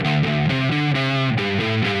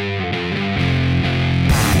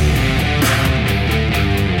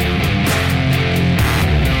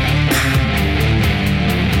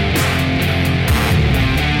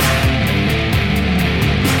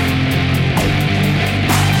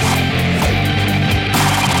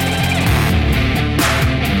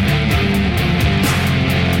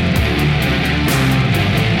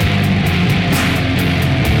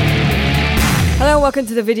welcome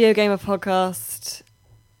to the Video Gamer Podcast.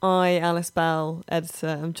 I, Alice Bell, editor,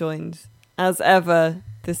 am joined, as ever,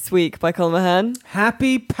 this week by Colin Mahern.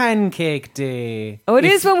 Happy Pancake Day. Oh, it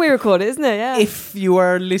is when we record it, isn't it? Yeah. If you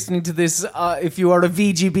are listening to this, if you are a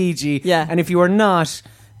VGBG, Yeah. and if you are not,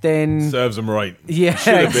 then... Serves them right. Yeah.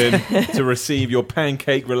 Should have been to receive your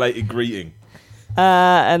pancake-related greeting.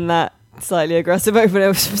 And that slightly aggressive opener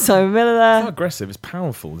was from Simon Miller It's there. not aggressive, it's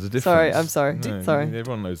powerful. There's a difference. Sorry, I'm sorry. No, Sorry.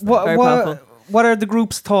 Everyone knows that. Very powerful. What are the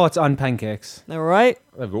group's thoughts on pancakes? All right.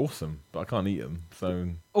 They're awesome, but I can't eat them. So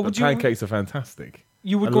would you- pancakes are fantastic.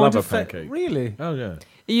 You would I go love into a pancake. Really? Oh, yeah. Are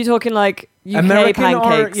you talking like UK American or-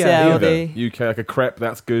 pancakes? yeah, Or Either. the... UK, like a crepe,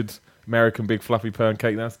 that's good. American big fluffy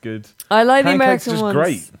pancake, that's good. I like the Pancakes American just ones.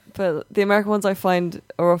 great. But the American ones I find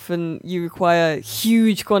are often you require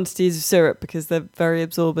huge quantities of syrup because they're very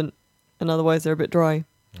absorbent and otherwise they're a bit dry.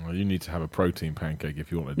 Well, you need to have a protein pancake if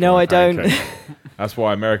you want a dry No, I don't. pancake. That's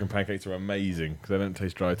why American pancakes are amazing, because they don't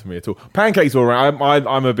taste dry to me at all. Pancakes all right.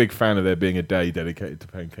 I'm a big fan of there being a day dedicated to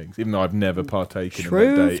pancakes, even though I've never partaken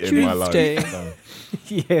in that day in my life. Tuesday. So,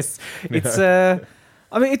 Yes. It's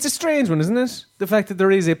I mean, it's a strange one, isn't it? The fact that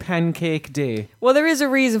there is a pancake day. Well, there is a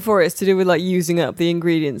reason for it. It's to do with like using up the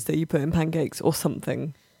ingredients that you put in pancakes or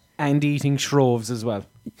something. And eating shroves as well.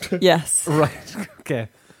 Yes. Right. Okay.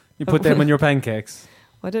 You put them on your pancakes.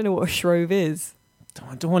 I don't know what a shrove is.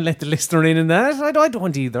 Don't let the listener in that. I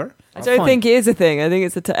don't either. I don't think it is a thing. I think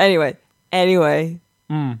it's a... Anyway,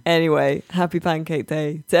 Mm. happy Pancake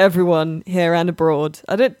Day to everyone here and abroad.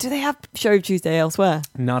 Do they have Shrove Tuesday elsewhere?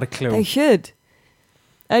 Not a clue. They should.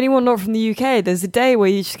 Anyone not from the UK, there's a day where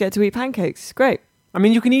you just get to eat pancakes. It's great. I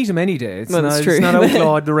mean, you can eat them any day. It's Well, not, that's true. It's not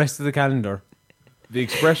outlawed the rest of the calendar. the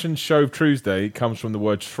expression Shrove Tuesday comes from the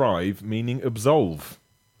word shrive, meaning absolve.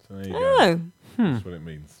 So there you go. Oh, That's what it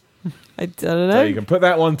means. I don't know. So you can put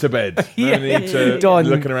that one to bed. Yeah. No need to Done.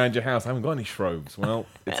 looking around your house. I haven't got any shroves. Well,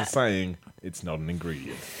 it's a saying. It's not an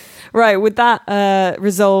ingredient. Right, with that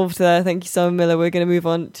resolved there, thank you, Simon Miller. We're going to move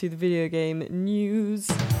on to the video game news.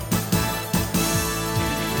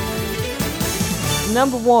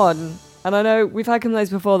 Number one, and I know we've had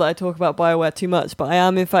complaints before that I talk about BioWare too much, but I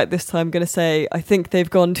am, in fact, this time going to say I think they've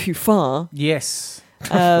gone too far. Yes.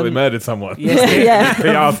 Well, they murdered someone. Yes, Yeah.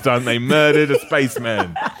 PR stunt. They murdered a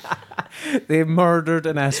spaceman. they murdered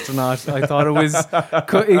an astronaut. I thought it was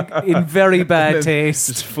in very bad taste.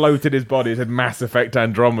 Just floated his body. It had Mass Effect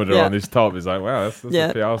Andromeda Yeah. on his top. It's like, wow, that's Yeah.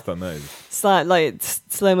 a PR stunt, that is.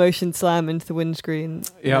 Slow motion slam into the windscreen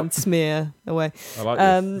and smear away. I like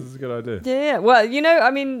this. This is a good idea. Yeah. Well,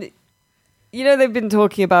 they've been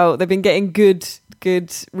talking about, they've been getting good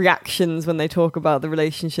reactions when they talk about the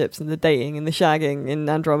relationships and the dating and the shagging in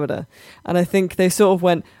Andromeda. And I think they sort of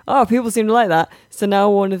went, oh, people seem to like that. So now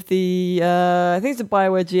one of the, I think it's a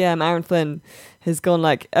BioWare GM, Aaron Flynn, has gone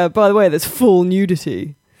like, by the way, there's full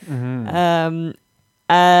nudity. Mm-hmm.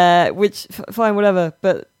 Which, fine, whatever.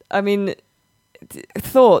 But, I mean,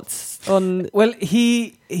 thoughts on... Well,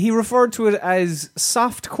 he referred to it as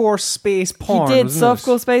softcore space porn. He did, wasn't it?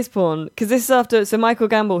 softcore space porn. Because this is after... So Michael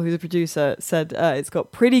Gamble, who's a producer, said it's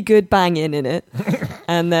got pretty good banging in it.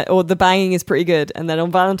 And or the banging is pretty good. And then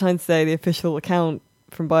on Valentine's Day, the official account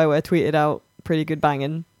from BioWare tweeted out pretty good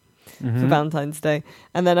banging for Valentine's Day.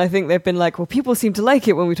 And then I think they've been like, well, people seem to like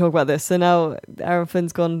it when we talk about this. So now Aaron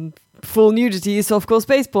Flynn's gone full nudity, softcore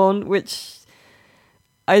space porn, which...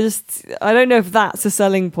 I don't know if that's a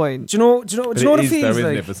selling point. Do you know what it feels isn't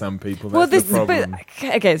like? it, for some people? That's the problem.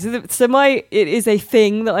 Okay, so it is a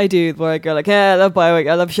thing that I do where I go like, yeah, I love BioWare,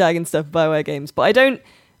 I love shag and stuff, BioWare games, but I don't.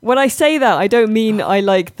 When I say that, I don't mean I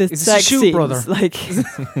like the Is this sex a shoot, scenes. brother? Like,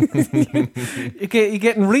 You're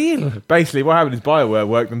getting real. Basically, what happened is BioWare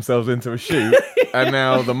worked themselves into a shoot, and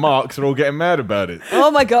now the marks are all getting mad about it.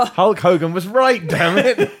 oh my god, Hulk Hogan was right, damn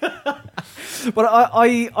it. But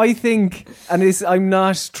I think, and I'm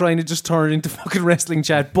not trying to just turn it into fucking wrestling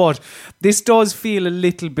chat, but this does feel a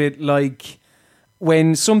little bit like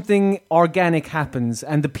when something organic happens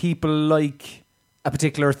and the people like a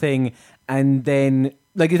particular thing, and then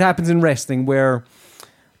like it happens in wrestling where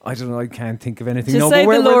I don't know, I can't think of anything. just no, say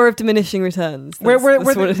but the law of diminishing returns. That's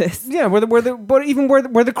what it is. Yeah, where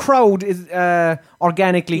the crowd is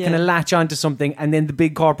organically kind of latch onto something, and then the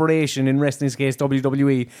big corporation, in wrestling's case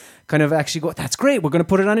WWE, kind of actually go, that's great, we're going to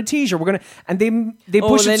put it on a t-shirt, and they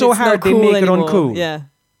push then it so it's hard not they cool make anymore. it uncool. Yeah.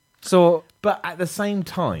 So, But at the same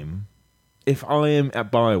time, if I am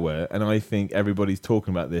at BioWare and I think everybody's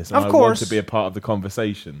talking about this and Of I want course. to be a part of the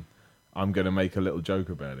conversation, I'm going to make a little joke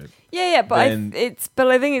about it. Yeah, but Then-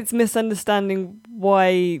 I think it's misunderstanding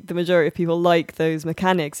why the majority of people like those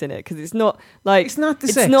mechanics in it, because it's not like It's not the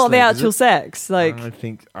it's sex, not the like, is actual it? sex. Like,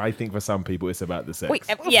 I think for some people it's about the sex. wait,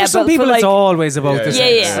 For some people, for it's always about Yeah, the yeah,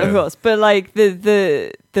 sex. yeah, of course. But like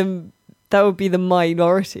the that would be the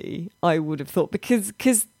minority, I would have thought, because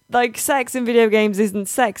like sex in video games isn't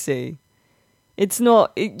sexy. It's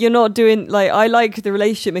not. You're not doing like, I like the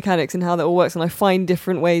relationship mechanics and how that all works, and I find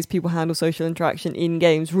different ways people handle social interaction in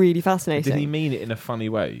games really fascinating. Did he mean it in a funny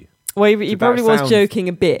way? Well, he That probably was sounds- joking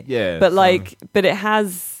a bit. Yeah, But so- like, but it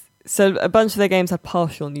has. So a bunch of their games have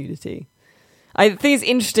partial nudity. I think it's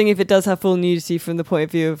interesting if it does have full nudity from the point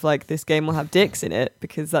of view of like, this game will have dicks in it,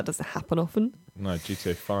 because that doesn't happen often. No,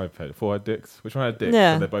 GTA 5 had 4 had dicks. Which one had dicks?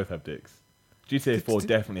 Yeah. So they both have dicks. GTA 4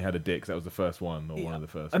 definitely had a dick. 'Cause that was the first one, or one of the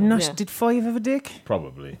first. I'm ones. not. Yeah. Did 5 have a dick?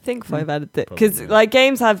 Probably. I think 5 added dick, because Probably. like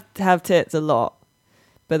games have tits a lot,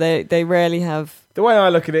 but they rarely have. The way I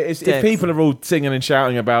look at it is, if Dicks. people are all singing and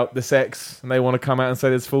shouting about the sex and they want to come out and say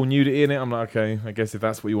there's full nudity in it, I'm like, okay, I guess if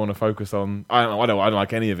that's what you want to focus on, I don't know. I don't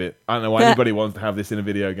like any of it. I don't know why anybody wants to have this in a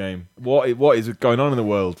video game. What is going on in the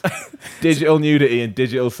world? Digital nudity and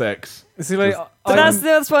digital sex. See, like, But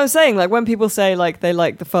that's what I'm saying. Like, when people say like they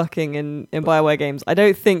like the fucking in BioWare games, I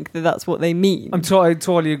don't think that's what they mean. I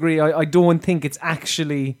totally agree. I don't think it's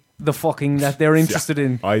actually the fucking that they're interested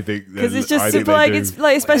in. I think Because it's just super, like, it's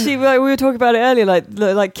like, especially like we were talking about it earlier,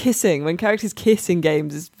 like kissing, when characters kiss in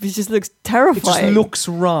games, it just looks It terrifying. just looks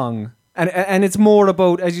wrong, and it's more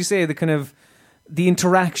about, as you say, the kind of the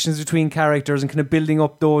interactions between characters and kind of building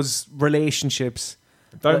up those relationships.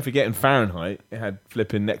 Don't forget, in Fahrenheit, it had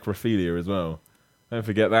flipping necrophilia as well. Don't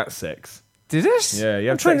forget that sex. Did it? Yeah, you I'm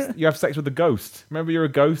have trying sex. You have sex with a ghost. Remember, you're a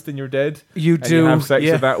ghost and you're dead. You and do. You have sex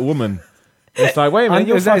yeah. with that woman. It's like, wait a minute, And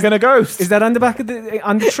you're is that- fucking a ghost. Is that on the back of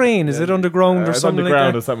on the train? Is it underground or It's something underground or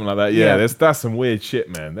like that? something like that. Yeah, Yeah. that's some weird shit,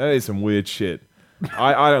 man. That is some weird shit.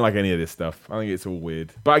 I don't like any of this stuff. I think it's all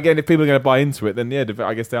weird. But again, if people are going to buy into it, then yeah,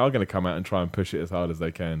 I guess they are going to come out and try and push it as hard as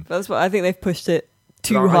they can. That's what I think, they've pushed it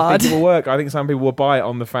too But I hard. think it will work. I think some people will buy it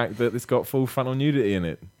on the fact that it's got full frontal nudity in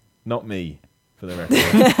it. Not me, for the record.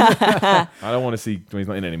 I don't want to see. Well, he's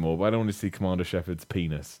not in anymore, but I don't want to see Commander Shepard's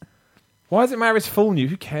penis. Why does it matter? It's full nude.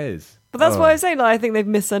 Who cares? But that's Oh. what I'm saying. Like, I think they've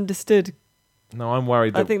misunderstood. No, I'm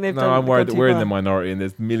worried. That, I think they've no, done- I'm worried gone that too we're in far. the minority, and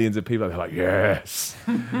there's millions of people that are like, yes,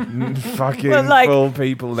 fucking Well, like- full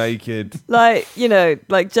people naked. Like, you know,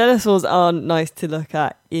 like genitals aren't nice to look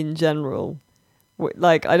at in general.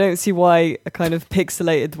 Like, I don't see why a kind of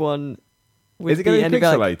pixelated one would Is it going be to be any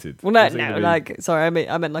better. pixelated? Well, no, Is it gonna be- like, sorry, I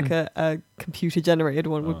meant like a computer generated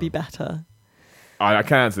one would be better. I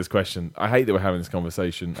can't answer this question. I hate that we're having this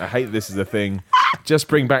conversation. I hate that this is a thing. Just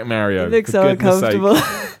bring back Mario. It looks for so goodness sake.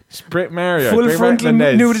 uncomfortable. Just bring Mario. Full Bring back frontal the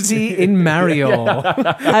Neds. nudity in Mario.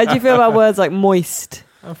 How do you feel about words like moist?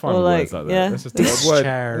 I'm fine Or with like, words like that. yeah. That's just a word.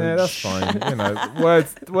 Discharge. Yeah, that's fine. You know,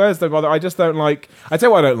 words don't bother. I just don't like. I tell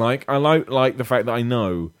you what I don't like. I don't like the fact that I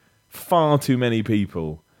know far too many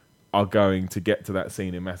people are going to get to that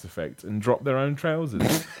scene in Mass Effect and drop their own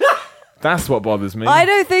trousers. That's what bothers me. I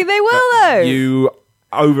don't think they will, though. You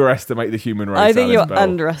overestimate the human race. I think Alice you're Bell.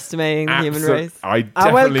 underestimating the human race. I Well,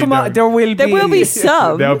 definitely come on. don't. There will be. There will be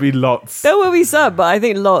some. There'll be lots. There will be some, but I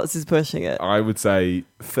think lots is pushing it. I would say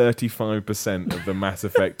 35% of the Mass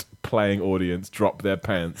Effect playing audience drop their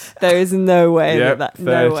pants. There is no way Yep, that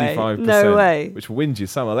no way, 35%. no way. Which wins you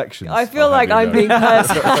some elections. I feel I'll have like you I'm know. being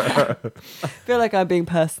I feel like I'm being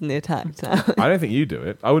personally attacked now. I don't think you do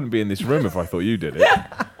it. I wouldn't be in this room if I thought you did it.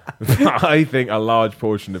 I think a large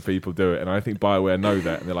portion of people do it, and I think BioWare know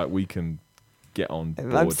that, and they're like, we can get on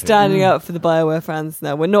board I'm here. standing up for the BioWare fans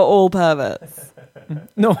now. We're not all perverts.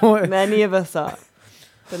 No. Many of us are,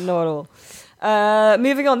 but not all.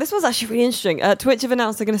 Moving on, this was actually really interesting. Twitch have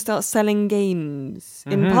announced they're going to start selling games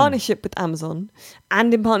in partnership with Amazon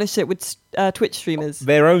and in partnership with Twitch streamers.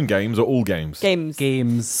 Their own games or all games?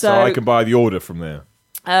 Games. So I can buy the order from there.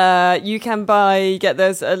 You can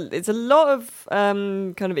it's a lot of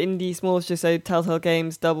kind of indie small, just so Telltale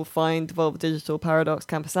Games, Double Fine, Devolver Digital, Paradox,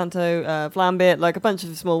 Camposanto, Flambit, like a bunch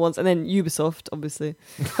of small ones, and then Ubisoft, obviously.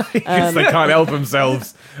 Because they can't help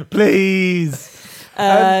themselves. Please.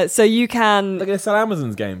 So you can, They're going to sell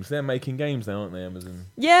Amazon's games. They're making games now, aren't they, Amazon?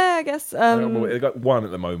 yeah, I guess. They've got one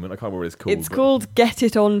at the moment. I can't remember what it's called. It's but called Get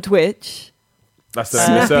It on Twitch. That's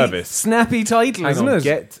the service. Snappy title, Hang isn't on, it?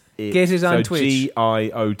 Get it on so Twitch.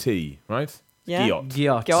 GIOT, right? Yeah.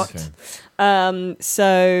 Gyot. Gyot. Okay.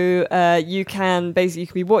 So you can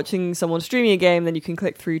be watching someone streaming a game, then you can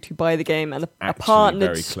click through to buy the game, and a Actually, partnered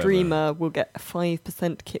very clever. streamer will get a 5%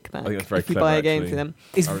 kickback I think that's very if you clever, buy a game actually.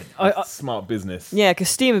 through them. Smart business. Yeah, because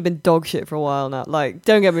Steam have been dog shit for a while now. Like,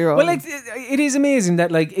 don't get me wrong. Well, like, it is amazing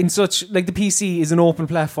that, like, in such, like, the PC is an open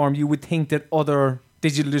platform. You would think that other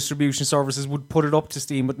digital distribution services would put it up to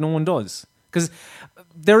Steam, but no one does. Because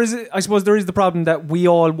I suppose there is the problem that we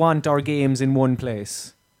all want our games in one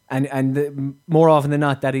place. And more often than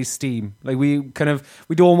not, that is Steam. Like, we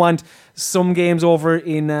don't want some games over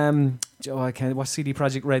in, what's CD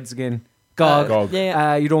Projekt Red's again? GOG.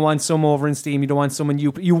 Yeah. You don't want some over in Steam. You don't want some in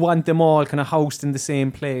you want them all kind of housed in the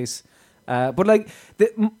same place. But like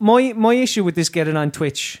my issue with this getting on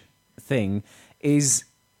Twitch thing is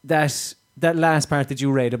that last part that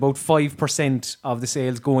you read about 5% of the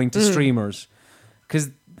sales going to streamers, because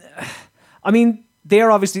I mean they are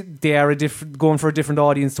going for a different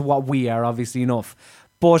audience to what we are, obviously enough,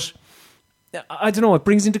 but I don't know. It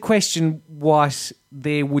brings into question what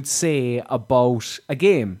they would say about a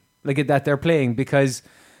game like that they're playing, because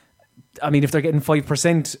I mean, if they're getting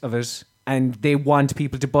 5% of it and they want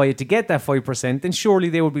people to buy it to get that 5%, then surely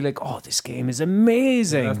they would be like, "Oh, this game is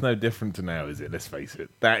amazing." That's no different to now, is it? Let's face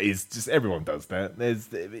it. That is just everyone does that.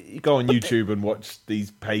 You go on YouTube and watch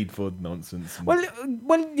these paid for nonsense. Well,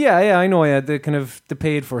 yeah, I know, the kind of the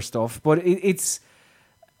paid for stuff, but it's.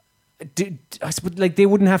 I suppose, like, they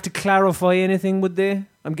wouldn't have to clarify anything, would they?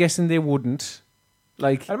 I'm guessing they wouldn't.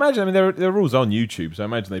 Like, I imagine. I mean, there are rules on YouTube, so I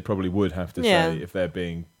imagine they probably would have to Yeah. say if they're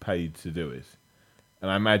being paid to do it. And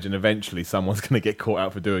I imagine eventually someone's going to get caught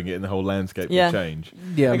out for doing it, and the whole landscape will change.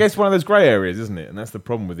 yeah, I guess one of those grey areas, isn't it? And that's the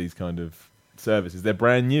problem with these kind of services. They're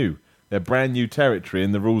brand new. They're brand new territory,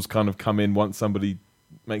 and the rules kind of come in once somebody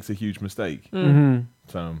makes a huge mistake. Mm-hmm.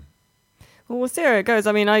 So, Well, we'll see how it goes.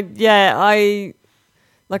 I mean,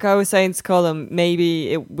 like I was saying to Colin,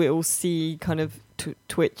 maybe we'll see kind of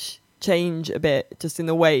Twitch change a bit just in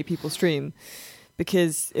the way people stream,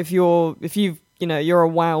 because if you're a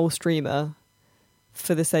WoW streamer,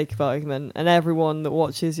 for the sake of argument, and everyone that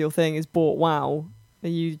watches your thing is bought WoW, are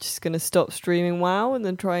you just going to stop streaming WoW and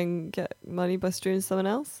then try and get money by streaming someone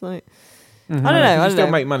else? Like, Mm-hmm. I don't know. you still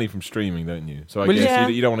make money from streaming, don't you? So I Well, guess yeah.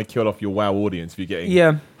 you don't want to kill off your WoW audience if you're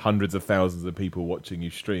getting hundreds of thousands of people watching you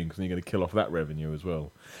stream, because then you're going to kill off that revenue as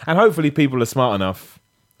well. And hopefully people are smart enough.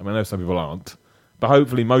 I mean, I know some people aren't, but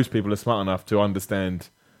hopefully most people are smart enough to understand,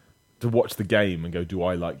 to watch the game and go, do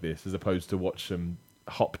I like this? As opposed to watch some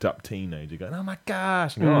hopped up teenager going, oh my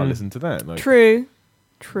gosh, and go, oh, listen to that. Like, True.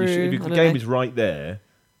 if the game is right there, you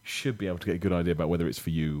should be able to get a good idea about whether it's for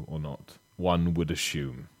you or not. One would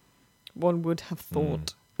assume. One would have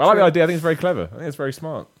thought. But I like the True. idea. I think it's very clever. I think it's very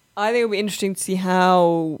smart. I think it'll be interesting to see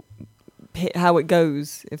how it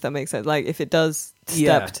goes, if that makes sense. Like, if it does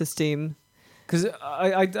step to Steam. Because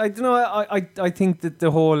I don't know. I think that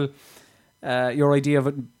the whole your idea of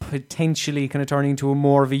it potentially kind of turning into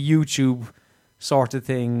more of a YouTube sort of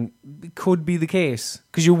thing could be the case,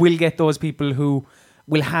 because you will get those people who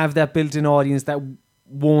will have that built-in audience that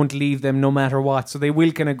won't leave them no matter what. So they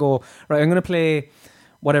will kind of go, right, I'm going to play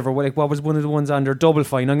whatever. Like, what was one of the ones under Double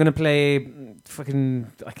Fine? I'm going to play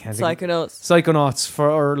fucking, I can't think. Psychonauts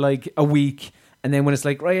for like a week, and then when it's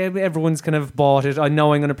like, right, everyone's kind of bought it, I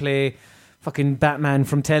know I'm going to play fucking Batman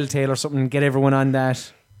from Telltale or something and get everyone on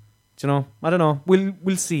that. Do you know? I don't know.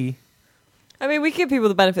 We'll see. I mean, we give people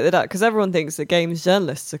the benefit of the doubt because everyone thinks that games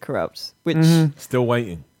journalists are corrupt, which Still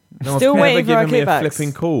waiting. No Still one's waiting for ever our given me a kickbacks.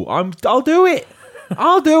 flipping call. I'll do it.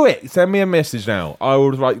 I'll do it. Send me a message now. I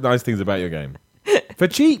will write nice things about your game for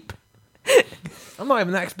cheap. I'm not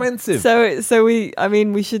even that expensive. So we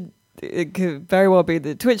should. It could very well be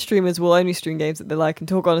that Twitch streamers will only stream games that they like and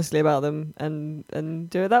talk honestly about them and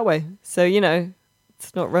do it that way. So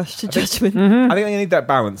it's not rushed to judgment. I think they need that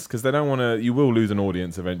balance, because they don't want to. You will lose an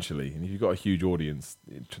audience eventually, and if you've got a huge audience,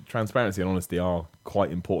 transparency and honesty are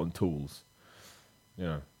quite important tools.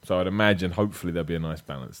 So I'd imagine, hopefully, there'll be a nice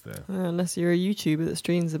balance there. Unless you're a YouTuber that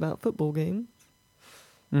streams about football games.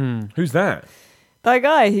 Who's that? That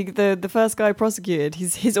guy, the first guy prosecuted,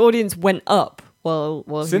 his audience went up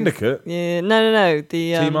while Syndicate? No.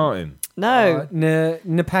 The T. Martin. No.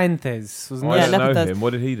 Nepenthes, wasn't I it? Yeah, don't know Nepenthes. him. What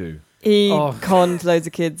did he do? He Oh. conned loads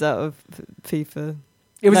of kids out of FIFA.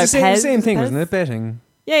 It was No, the same, Pez, same thing, Pez? wasn't it? Betting.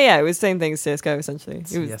 Yeah, it was the same thing as CSGO, essentially.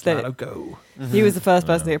 go. He was the first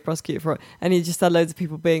person to get prosecuted for it. And he just had loads of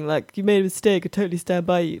people being like, you made a mistake, I totally stand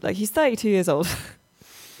by you. Like, he's 32 years old.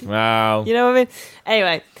 Wow. You know what I mean?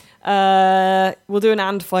 Anyway, we'll do an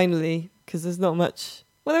and finally, because there's not much.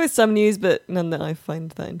 Well, there is some news, but none that I find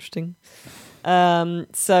that interesting.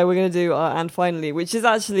 So we're going to do our and finally, which is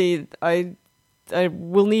actually, I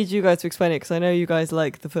will need you guys to explain it because I know you guys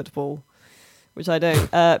like the football, which I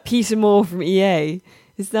don't. Peter Moore from EA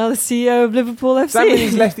is now the CEO of Liverpool FC. Does that mean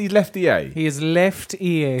he's left EA He has left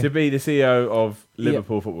EA. to be the CEO of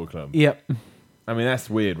Liverpool Football Club? Yep. I mean, that's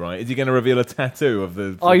weird, right? Is he going to reveal a tattoo of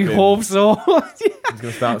the... I hope so. He's going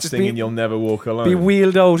to start Just singing be- "You'll Never Walk Alone." Be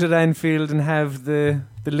wheeled out at Anfield and have the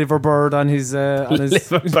liver bird on his on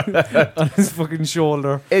his fucking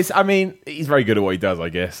shoulder. I mean, he's very good at what he does, I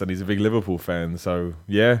guess, and he's a big Liverpool fan. So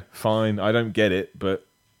yeah, fine. I don't get it, but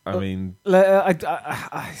I mean,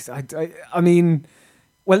 I mean,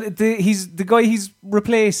 well, the guy he's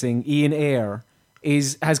replacing, Ian Ayre,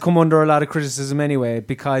 has come under a lot of criticism anyway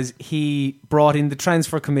because he brought in the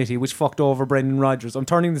transfer committee, which fucked over Brendan Rodgers. I'm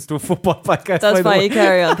turning this to a football podcast. That's fine. You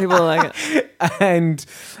carry on. People like it. And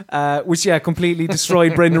which completely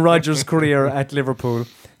destroyed Brendan Rodgers' career at Liverpool.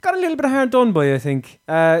 Got a little bit of hard done by, I think.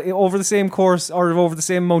 Over the same course or over the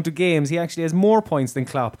same amount of games, he actually has more points than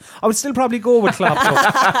Klopp. I would still probably go with Klopp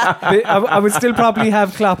though. I would still probably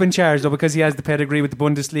have Klopp in charge though because he has the pedigree with the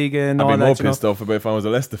Bundesliga and all I'd be that. more pissed off about if I was a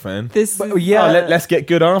Leicester fan. Let's get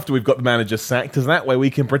good after we've got the manager sacked, because that way we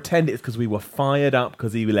can pretend it's because we were fired up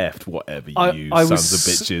because he left. Whatever, you I sons was of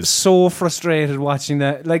bitches. so frustrated watching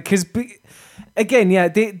that. Like, because again,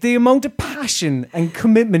 the amount of passion and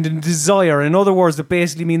commitment and desire, in other words, that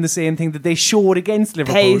basically mean the same thing that they showed against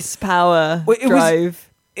Liverpool. Pace, power, Well, it drive.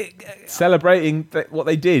 Celebrating what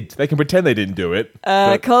they did. They can pretend they didn't do it.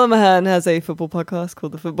 but- Colin Mahan has a football podcast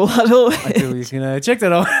called The Football Huddle. I do. You can check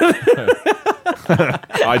that out.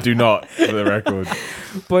 I do not, for the record.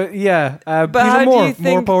 But yeah, But Peter how do Moore, you think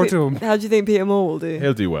more power to him. How do you think Peter Moore will do?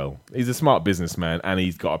 He'll do well. He's a smart businessman, and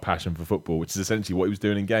he's got a passion for football, which is essentially what he was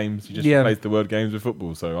doing in games. He just replaced the word games with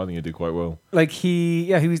football, so I think he'll do quite well. Like he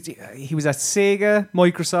was at Sega,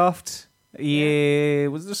 Microsoft, EA.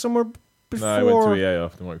 Was there somewhere before? No, he went to EA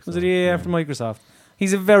after Microsoft. Was it EA after Microsoft?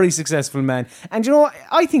 He's a very successful man, and you know what?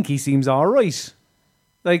 I think he seems all right.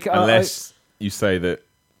 Like unless you say that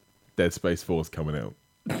Dead Space 4 is coming out,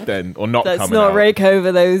 then or not Let's coming not out. rake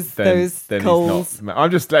over those Then coals. he's not. I'm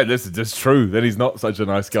just saying, this is just true. Then he's not such a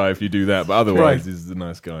nice guy if you do that, but otherwise he's a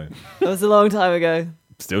nice guy. That was a long time ago.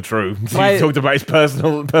 Still true. My- You talked about his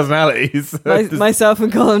personalities. Myself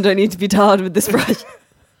and Colin don't need to be tarred with this brush.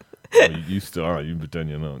 Well, you still are. You pretend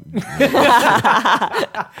you're not.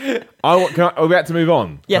 Are we about to move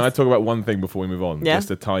on? Yes. Can I talk about one thing before we move on? Yeah. Just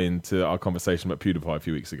to tie into our conversation about PewDiePie a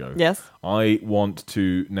few weeks ago. Yes. I want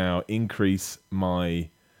to now increase my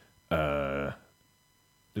the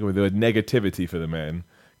negativity for the man,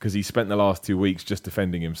 because he spent the last 2 weeks just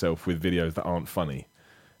defending himself with videos that aren't funny,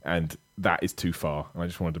 and that is too far. And I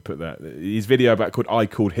just wanted to put that. His video about I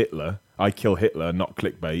Kill Hitler, not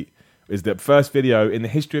clickbait, is the first video in the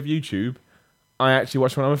history of YouTube I actually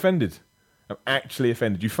watch when I'm offended. I'm actually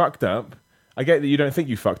offended. You fucked up. I get that you don't think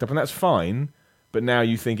you fucked up, and that's fine, but now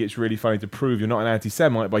you think it's really funny to prove you're not an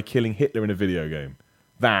anti-Semite by killing Hitler in a video game.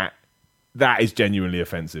 That is genuinely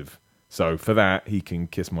offensive. So for that, he can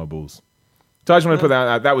kiss my balls. So I just want to put that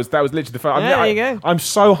out. That was literally the first. Yeah, there you go. I'm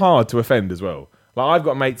so hard to offend as well. Like, I've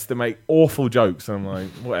got mates that make awful jokes, and I'm like,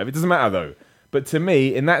 whatever. It doesn't matter though. But to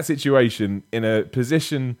me, in that situation, in a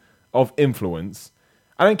position of influence,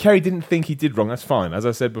 I don't care. He didn't think he did wrong. That's fine. As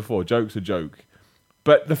I said before, joke's a joke.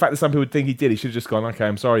 But the fact that some people think he did, he should have just gone, okay,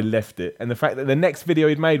 I'm sorry, left it. And the fact that the next video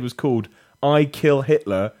he'd made was called I Kill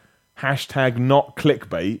Hitler, #not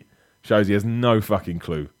clickbait, shows he has no fucking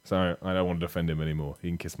clue. So I don't want to defend him anymore. He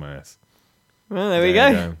can kiss my ass. Well, there we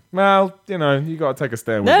go. Well, you got to take a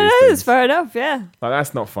stand with No, these it's things. fair enough. Yeah. Like,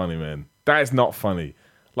 that's not funny, man. That is not funny.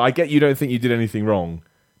 Like, I get you don't think you did anything wrong.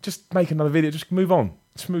 Just make another video. Just move on.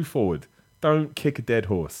 Just move forward. Don't kick a dead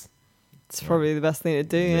horse. It's probably the best thing to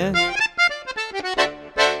do. Yeah.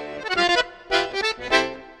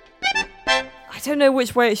 I don't know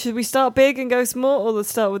which way. Should we start big and go small, or let's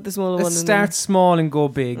start with the smaller one? Let's and start small and go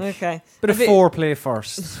big. then- Okay. Bit of foreplay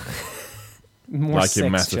first. More Like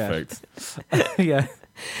in Mass sex chat. Effect. Yeah.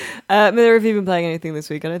 Miller, have you been playing anything this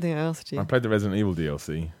week? I don't think I asked I you. played the Resident Evil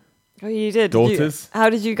DLC. Oh, you did. Did you? Daughters? How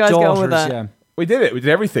did you guys get on with that? Yeah. We did it. We did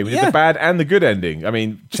everything. We did Yeah. the bad and the good ending. I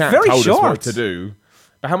mean, chat very told us short. what to do.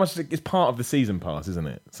 But how much is part of the season pass, isn't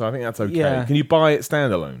it? So I think that's okay. Yeah. Can you buy it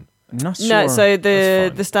standalone? I'm not sure. No, so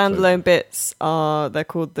That's the fine. standalone bits they're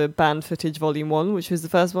called the banned footage volume 1, which was the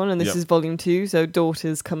first one, and this Yep. is volume 2. So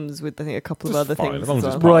Daughters comes with I think a couple of other Fine, things as long as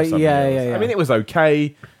as it's well. part Right, of something yeah, else. yeah, yeah. I mean, it was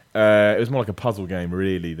okay. It was more like a puzzle game,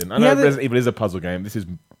 really. Than I know Yeah, Resident Evil is a puzzle game. This is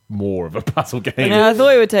more of a puzzle game. Yeah, I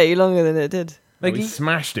thought it would take you longer than it did. Like, we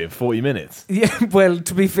smashed it 40 minutes. yeah, well,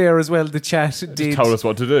 to be fair as well, the chat did Just told us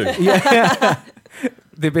what to do.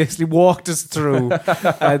 They basically walked us through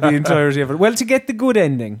the entirety of it. Well, to get the good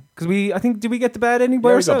ending, because did we get the bad ending by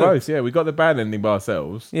Yeah, we ourselves? got both. Yeah, we got the bad ending by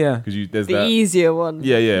ourselves. Yeah. Because there's The that. easier one.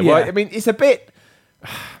 Yeah. Well, I mean, it's a bit.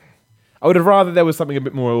 I would have rather there was something a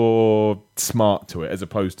bit more smart to it, as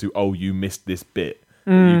opposed to, oh, you missed this bit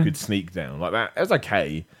that you could sneak down like that. It was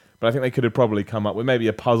okay, but I think they could have probably come up with maybe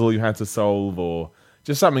a puzzle you had to solve, or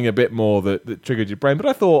just something a bit more that triggered your brain. But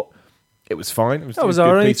I thought it was fine. It was a good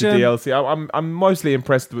alright, piece of DLC. I'm mostly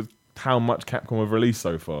impressed with how much Capcom have released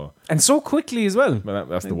so far. And so quickly as well. But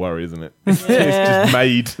that's the worry, isn't it? It's just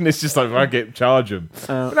made, and it's just like, I get charge them.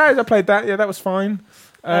 But no, I played that. Yeah, that was fine.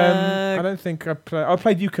 I don't think I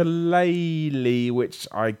played Yooka-Laylee, which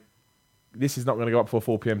this is not going to go up before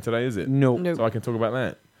 4 p.m. today, is it? No. So I can talk about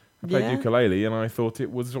that. I played Yeah. Yooka-Laylee, and I thought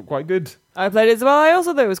it was quite good. I played it as well. I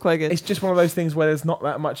also thought it was quite good. It's just one of those things where there's not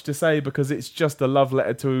that much to say, because it's just a love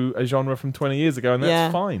letter to a genre from 20 years ago, and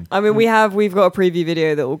that's fine. I mean, we've got a preview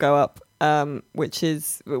video that will go up, which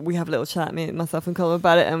is, we have a little chat, myself and Colin,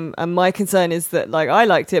 about it, and my concern is that, like, I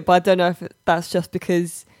liked it, but I don't know if that's just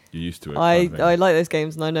because You're used to it. I like those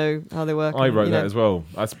games and I know how they work. I and, wrote you that know. as well.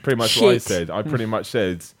 That's pretty much what I Shit. said. I pretty much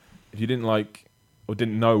said, if you didn't like or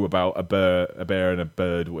didn't know about a bear and a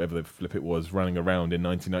bird, whatever the flip it was, running around in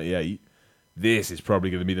 1998, this is probably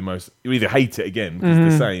going to be the most. You either hate it again because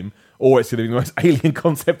it's the same, or it's going to be the most alien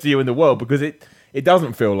concept to you in the world, because it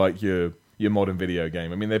doesn't feel like your modern video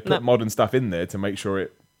game. I mean, they put modern stuff in there to make sure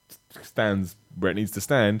it stands where it needs to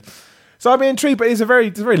stand. So I'm intrigued, but it's a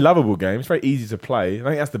very lovable game. It's very easy to play. I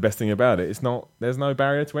think that's the best thing about it. There's no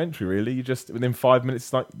barrier to entry, really. You just, within 5 minutes,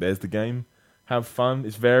 it's like, there's the game. Have fun.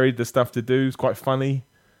 It's varied. There's stuff to do. It's quite funny.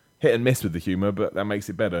 Hit and miss with the humour, but that makes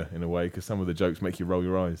it better in a way, because some of the jokes make you roll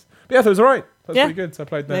your eyes. But yeah, I thought it was all right. That was pretty good, so I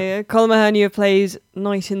played that. There you go. Colin Mahoney, you have played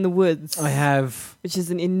Night in the Woods. I have. Which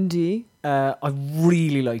is an indie. I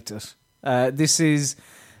really liked it. This is,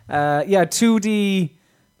 2D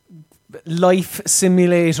life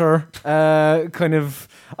simulator kind of.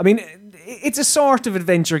 I mean, it's a sort of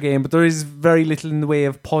adventure game, but there is very little in the way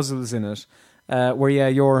of puzzles in it. Where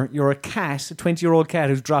you're a cat, a 20-year-old cat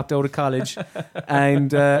who's dropped out of college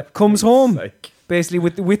and comes home basically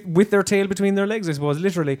with their tail between their legs, I suppose,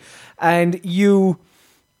 literally. And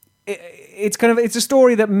it's a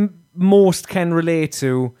story that most can relate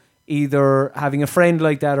to, either having a friend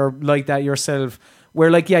like that or like that yourself, where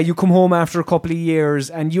you come home after a couple of years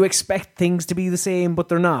and you expect things to be the same, but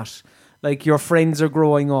they're not. Like, your friends are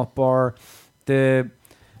growing up, or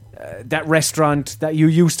that restaurant that you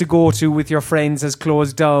used to go to with your friends has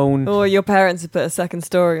closed down. Or your parents have put a second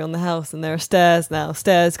story on the house and there are stairs now.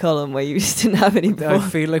 Stairs, Colin, where you just didn't have any before. I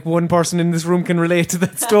feel like one person in this room can relate to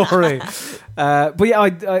that story. But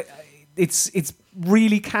yeah, it's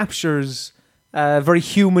really captures very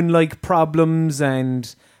human-like problems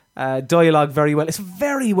and dialogue very well. It's a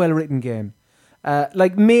very well-written game.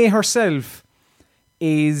 May herself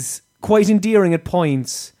is quite endearing at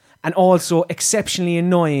points, and also exceptionally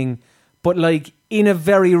annoying, but in a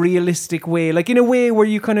very realistic way, in a way where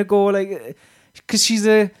you kind of go because she's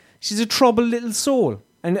a troubled little soul,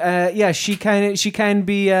 and she can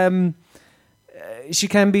be a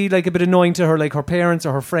bit annoying to her, her parents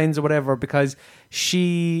or her friends or whatever, because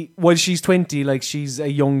while she's 20, she's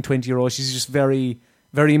a young 20-year-old, she's just very,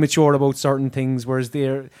 very immature about certain things, whereas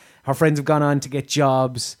her friends have gone on to get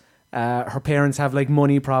jobs, her parents have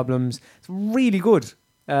money problems. It's really good.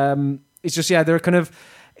 It's just, they're kind of,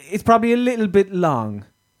 it's probably a little bit long,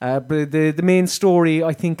 but the main story,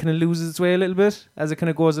 I think, kind of loses its way a little bit as it kind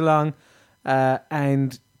of goes along,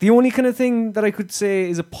 and the only kind of thing that I could say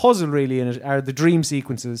is a puzzle really in it are the dream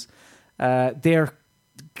sequences. They're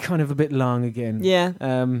kind of a bit long again. Yeah.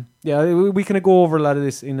 We kind of go over a lot of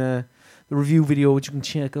this in the review video, which you can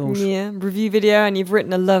check out. Yeah, review video, and you've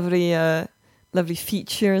written a lovely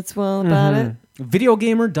feature as well about it.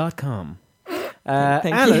 Videogamer.com.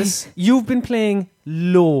 Thank Alice, you've been playing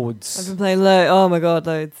loads. I've been playing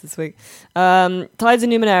loads this week. Tides of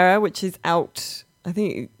Numenera, which is out, I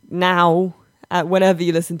think, now, whenever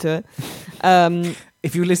you listen to it.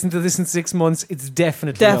 If you listen to this in 6 months, it's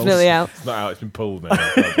definitely out. It's not out, it's been pulled now.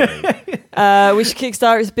 Which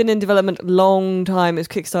Kickstarter, it's been in development a long time. It's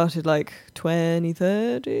kickstarted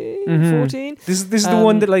 2013, 14. This is the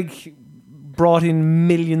one that brought in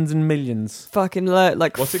millions and millions. Fucking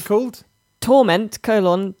what's it called? Torment,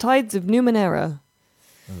 Tides of Numenera.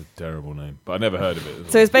 That's a terrible name, but I never heard of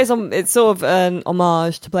it. So it's sort of an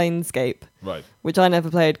homage to Planescape, right? Which I never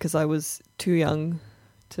played because I was too young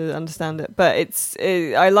to understand it. But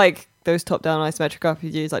I like those top-down isometric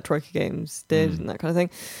RPGs like Troika Games did and that kind of thing.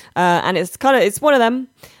 And it's one of them.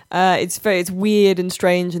 It's weird and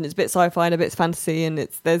strange, and it's a bit sci-fi and a bit fantasy, and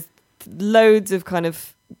there's loads of kind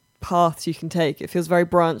of paths you can take. It feels very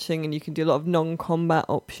branching, and you can do a lot of non-combat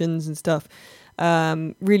options and stuff.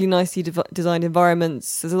 Really nicely designed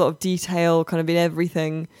environments. There's a lot of detail kind of in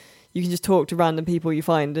everything. You can just talk to random people you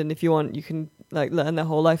find, and if you want, you can like learn their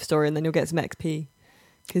whole life story, and then you'll get some XP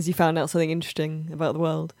because you found out something interesting about the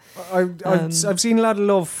world. I've seen a lot of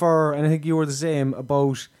love for, and I think you were the same,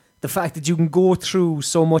 about the fact that you can go through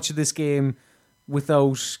so much of this game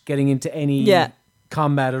without getting into any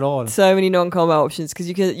combat at all. So many non-combat options, because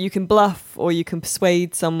you can bluff, or you can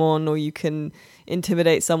persuade someone, or you can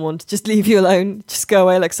intimidate someone to just leave you alone, just go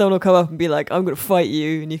away. Like someone will come up and be like, I'm going to fight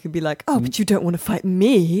you, and you can be like, oh, but you don't want to fight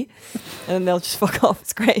me, and then they'll just fuck off.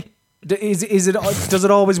 It's great. Does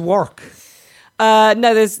it always work? No,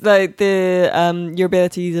 there's like your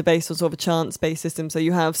abilities are based on sort of a chance-based system. So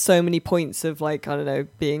you have so many points of like, I don't know,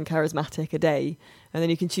 being charismatic a day, and then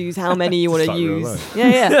you can choose how many you want to use.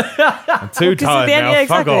 Yeah. I'm too tired now.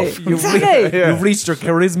 Fuck off. You've reached your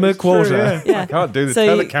charisma quota. Yeah. I can't do this. So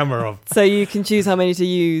Turn the camera off. So you can choose how many to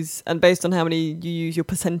use, and based on how many you use, your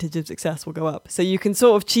percentage of success will go up. So you can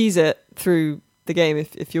sort of cheese it through the game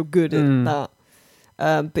if you're good at that.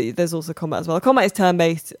 But there's also combat as well. Combat is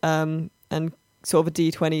turn-based and sort of a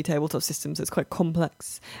D20 tabletop system, so it's quite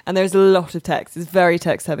complex. And there's a lot of text. It's very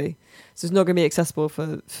text-heavy. So it's not going to be accessible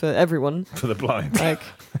for everyone. For the blind. Like,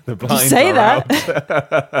 the blind. You say that.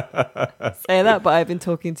 Say that, but I've been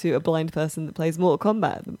talking to a blind person that plays Mortal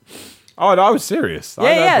Kombat. Oh, no, I was serious.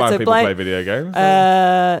 I know blind people play video games.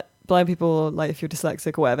 Blind people, like if you're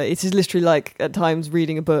dyslexic or whatever, it's just literally like at times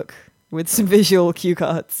reading a book with some visual cue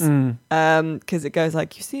cards. Because it goes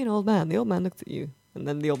like, you see an old man. The old man looks at you. And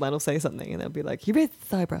then the old man will say something, and they'll be like, "He raised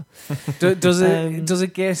his eyebrow." Does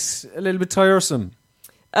it get a little bit tiresome?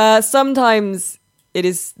 Sometimes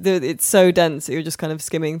it's so dense that you're just kind of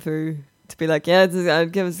skimming through to be like, "Yeah,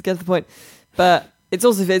 get to the point." But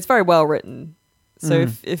it's very well written. So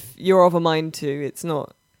if you're of a mind to, it's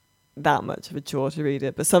not that much of a chore to read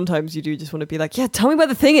it. But sometimes you do just want to be like, "Yeah, tell me where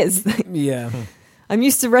the thing is." Yeah, I'm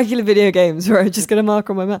used to regular video games where I just get a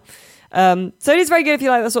marker on my map. So it is very good if you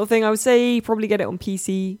like that sort of thing. I would say probably get it on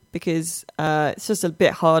PC, because it's just a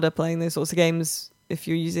bit harder playing those sorts of games if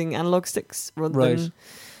you're using analog sticks rather than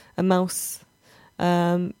a mouse.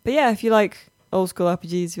 But yeah, if you like old school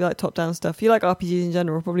RPGs, if you like top-down stuff, if you like RPGs in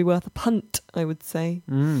general, probably worth a punt, I would say.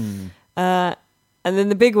 And then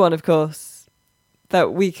the big one, of course,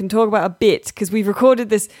 that we can talk about a bit, because we've recorded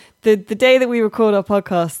this, the day that we record our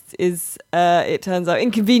podcast is, it turns out,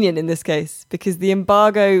 inconvenient in this case, because the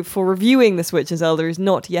embargo for reviewing the Switch and Zelda is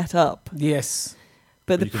not yet up. Yes.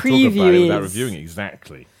 But the you can preview talk about it is... without reviewing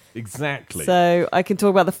it. Exactly. So I can talk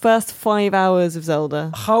about the first 5 hours of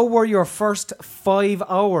Zelda. How were your first 5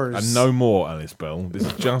 hours? And no more, Alice Bell. This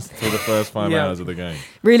is just for the first 5 hours of the game.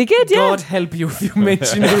 Really good, yeah. God help you if you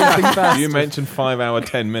mention anything fast. You mentioned 5 hour,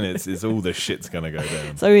 10 minutes is all the shit's going to go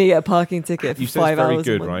down. So we get a parking ticket for 5 hours. You said very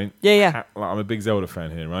good, right? Yeah. I'm a big Zelda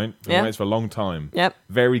fan here, right? I've Yeah. been for a long time. Yep.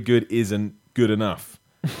 Very good isn't good enough.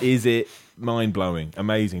 Is it mind-blowing,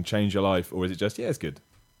 amazing, change your life, or is it just, it's good?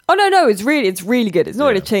 Oh no, it's really good. It's not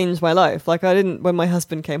going to change my life. Like when my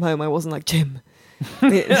husband came home, I wasn't like, Jim,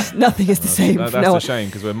 nothing is the same. That's a shame,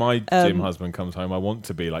 because when my Jim husband comes home, I want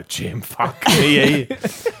to be like, Jim, fuck me.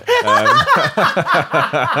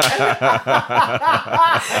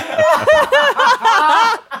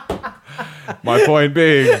 My point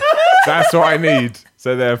being, that's what I need.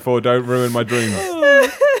 So therefore, don't ruin my dreams.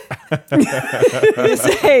 You're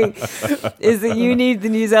saying is that you need the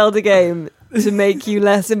new Zelda game to make you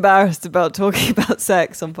less embarrassed about talking about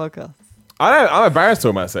sex on podcasts. I'm embarrassed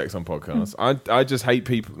talking about sex on podcasts. I just hate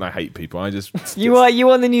people. I hate people. You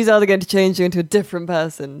want the new Zelda game to change you into a different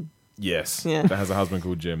person. Yes. Yeah. That has a husband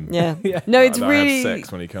called Jim. Yeah. No, it's really. I have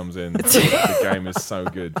sex when he comes in. The game is so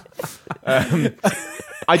good.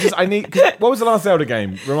 I need. What was the last Zelda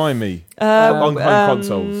game? Remind me. On home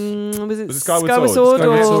consoles. Was it Skyward Sword?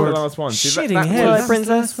 Skyward Or Sword, the last one. Shitting hell.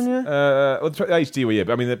 Princess? Well, the HD were,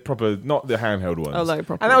 but I mean the proper, not the handheld ones. Oh, like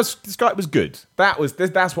proper. And that was good.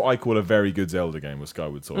 That's what I call a very good Zelda game, was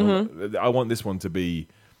Skyward Sword. Mm-hmm. I want this one to be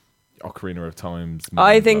Ocarina of Time's.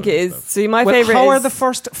 I think it is. See, my favorite. How is... are the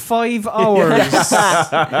first 5 hours?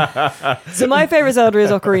 So my favorite Zelda is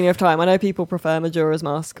Ocarina of Time. I know people prefer Majora's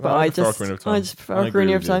Mask, but I just Ocarina of Time. I just prefer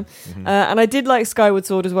Ocarina of Time. And I did like Skyward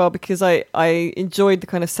Sword as well, because I enjoyed the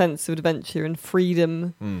kind of sense of adventure and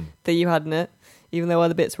freedom that you had in it, even though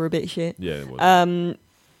other bits were a bit shit. Yeah, it was.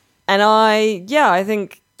 And I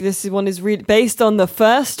think this one is really based on the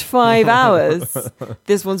first 5 hours.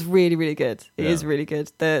 This one's really, really good. It is really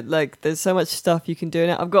good. There's so much stuff you can do in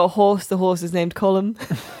it. I've got a horse. The horse is named Column.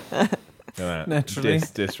 Naturally.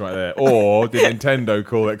 This right there. Or did Nintendo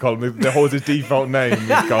call it Colin? The horse's default name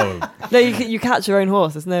is Colin. No, you catch your own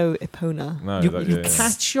horse. There's no Epona. No, You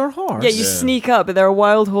catch your horse? Yeah, you sneak up, but there are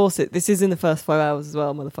wild horses. This is in the first 5 hours as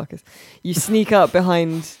well, motherfuckers. You sneak up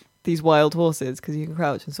behind these wild horses because you can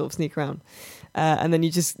crouch and sort of sneak around. And then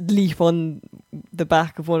you just leap on the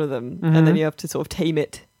back of one of them, and then you have to sort of tame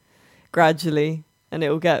it gradually, and it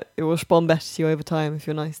will respond better to you over time if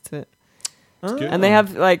you're nice to it. Good. And they have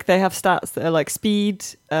stats that are like speed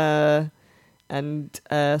and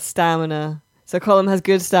stamina. So Colin has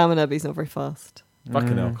good stamina, but he's not very fast.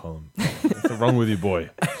 Fucking hell, Colin. What's wrong with you, boy?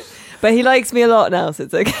 But he likes me a lot now, so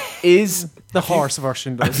it's okay. Is the horse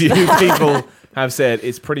version A does. few people have said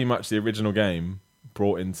it's pretty much the original game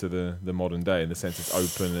brought into the modern day in the sense it's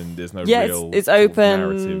open and there's no real it's sort of open.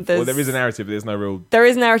 narrative. Well, there is a narrative, but there's no real. There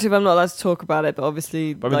is narrative. I'm not allowed to talk about it, but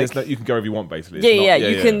obviously, But I mean, like, there's no, you can go wherever you want, basically. It's yeah, not-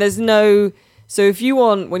 you can. There's no. So if you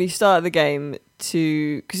want, when you start the game,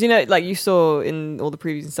 because like you saw in all the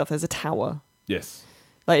previews and stuff, there's a tower. Yes.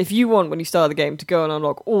 Like if you want, when you start the game, to go and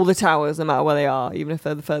unlock all the towers, no matter where they are, even if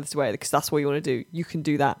they're the furthest away, because that's what you want to do, you can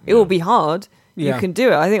do that. It will be hard. Yeah. You can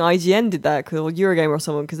do it. I think IGN did that, or Eurogamer or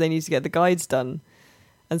someone, because they need to get the guides done,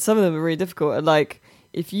 and some of them are really difficult. And like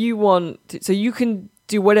if you want, so you can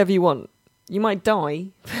do whatever you want. You might die.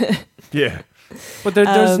 Yeah. But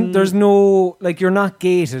there's no, like, you're not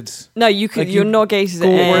gated. No, you can. Like, You're you not gated go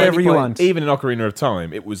at any wherever you point. want. Even in Ocarina of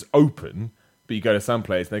Time, it was open, but you go to some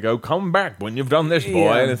place and they go, "Come back when you've done this, boy."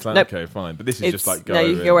 Yeah. And it's like, Nope. okay, fine. But this is just like go. no, you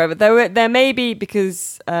over can go wherever. There may be,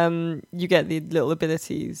 because you get the little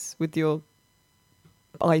abilities with your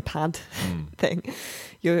iPad thing,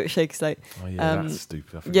 your Shake Slate. Oh yeah, that's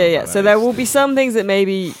stupid. I forgot Yeah. about So that. there It's will be stupid. some things that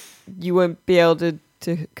maybe you won't be able to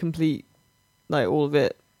complete, like all of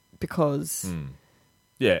it, because.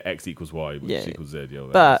 Yeah, X equals Y, which Yeah. equals Z. Yeah, all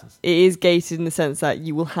that But nonsense. it is gated in the sense that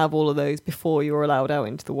you will have all of those before you're allowed out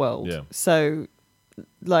into the world. Yeah. So,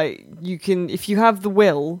 like, you can, if you have the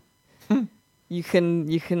will, you can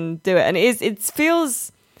do it. And it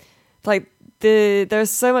feels like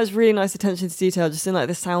there's so much really nice attention to detail just in like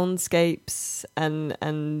the soundscapes,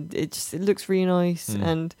 and it looks really nice.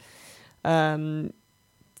 And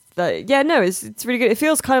it's really good. It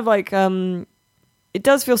feels kind of like it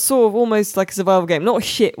does feel sort of almost like a survival game, not a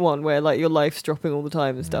shit one where like your life's dropping all the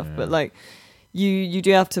time and stuff, but like you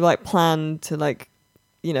do have to like plan to, like,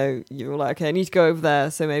 you know, you're like, okay, I need to go over there,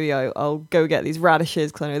 so maybe I'll go get these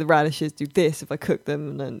radishes because I know the radishes do this if I cook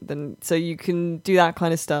them, and then so you can do that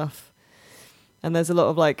kind of stuff. And there's a lot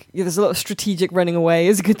of there's a lot of strategic running away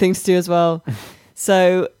is a good thing to do as well.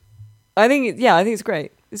 So I think it's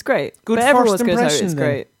great. It's great. Good but everyone's first going to tell you impression it's then.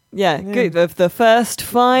 great. Yeah, good. The first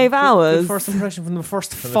 5 hours. The first impression from the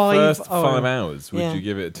first For the 5 first hours. 5 hours, would Yeah. you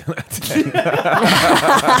give it 10 out of 10?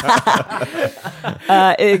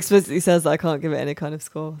 It explicitly says that I can't give it any kind of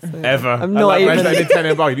score. So Ever. I'm not even.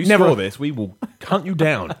 Nintendo bug. If you Never. score this, we will hunt you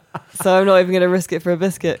down. So I'm not even going to risk it for a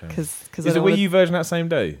biscuit because Is the Wii U version that same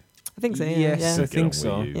day? I think so. Yeah. Yes. yeah. I think Get on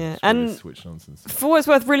so. Wii U. Yeah. Screw And- this Switch nonsense. For what it's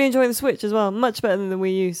worth, really enjoying the Switch as well. Much better than the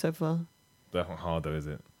Wii U so far. That's not hard though, is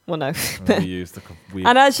it? Well, no. Wii U is the weird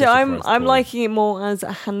And actually, Fisher-Price I'm toy. liking it more as a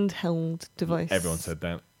handheld device. Everyone said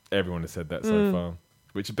that. Everyone has said that so far.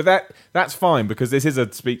 That's fine because this is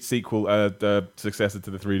a sequel, successor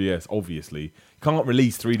to the 3DS. Obviously, you can't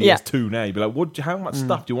release 3DS Yeah. 2 now. You'd be like, how much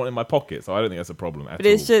stuff do you want in my pocket? So I don't think that's a problem at But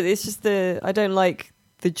all. it's just I don't like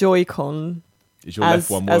the Joy-Con Is your left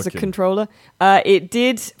one working? as a controller. It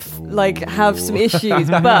did have some issues,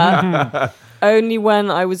 but only when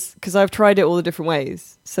because I've tried it all the different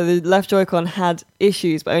ways. So the left Joy-Con had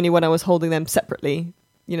issues, but only when I was holding them separately.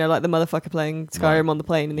 You know, like the motherfucker playing Skyrim Right. on the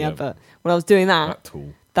plane in the Yeah. advert. When I was doing That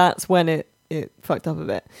tool. that's when it fucked up a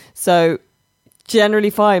bit. So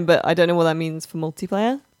generally fine, but I don't know what that means for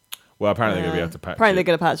multiplayer. Well, apparently they're going to be able to patch Apparently it.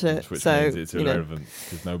 they're going to patch it. Which So means it's you know, irrelevant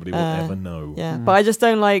because nobody will ever know. yeah, but I just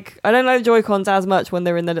don't like the Joy-Cons as much when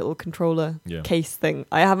they're in their little controller Yeah. case thing.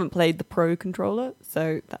 I haven't played the Pro controller,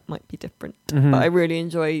 so that might be different. Mhm. But I really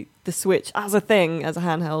enjoy the Switch as a thing, as a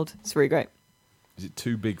handheld. It's really great. Is it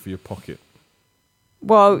too big for your pocket?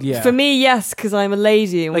 Well, Yeah. for me, yes, because I'm a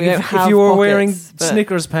lady and Like we don't if have you were pockets, wearing but-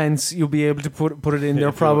 Snickers pants, you'll be able to put it in there If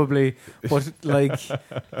you're- probably. But like,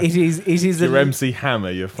 it is Your a, MC Hammer,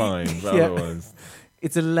 you're fine. But Yeah. otherwise,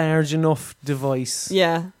 it's a large enough device.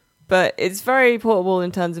 Yeah, but it's very portable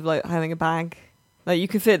in terms of like having a bag. Like you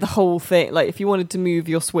can fit the whole thing. Like if you wanted to move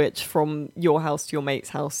your Switch from your house to your mate's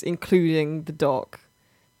house, including the dock,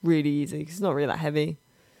 really easy 'cause it's not really that heavy.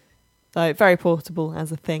 Like very portable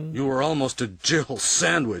as a thing. You were almost a Jill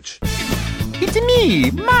sandwich. It's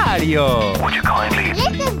me, Mario. Would you kindly?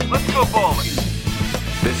 Let's go bowling.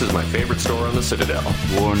 This is my favorite store on the Citadel.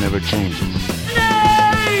 War never changes.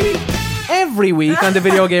 Every week on the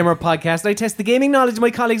Video Gamer podcast, I test the gaming knowledge of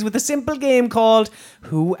my colleagues with a simple game called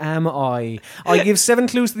Who Am I? I give 7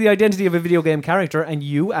 clues to the identity of a video game character, and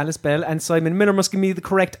you, Alice Bell and Simon Miller, must give me the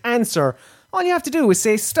correct answer. All you have to do is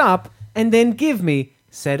say stop and then give me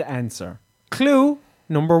said answer. Clue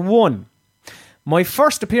number 1. My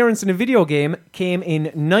first appearance in a video game came in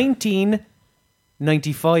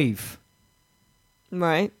 1995.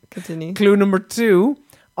 Right, continue. Clue number 2.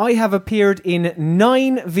 I have appeared in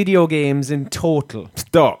 9 video games in total.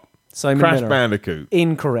 Stop. Simon Crash Miller. Bandicoot.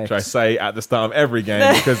 Incorrect. Which I say at the start of every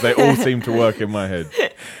game because they all seem to work in my head.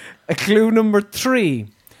 Clue number 3.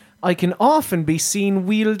 I can often be seen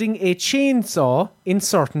wielding a chainsaw in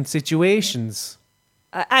certain situations.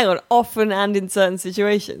 Hang on, often and in certain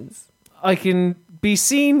situations. I can be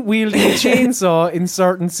seen wielding a chainsaw in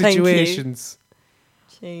certain Thank you. situations.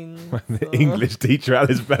 The English teacher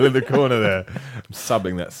Alice Bell in the corner there. I'm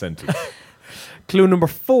subbing that sentence. Clue number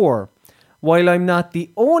 4. While I'm not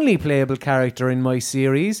the only playable character in my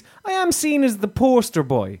series, I am seen as the poster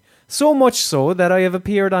boy. So much so that I have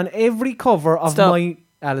appeared on every cover of Stop. my...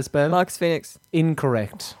 Alice Bell? Marcus Phoenix.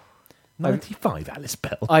 Incorrect. 95, Alice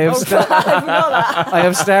Bell. I have, I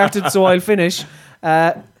have started, so I'll finish.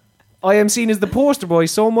 I am seen as the poster boy,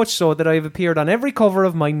 so much so that I have appeared on every cover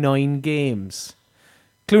of my 9 games.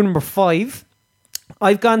 Clue number 5.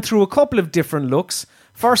 I've gone through a couple of different looks.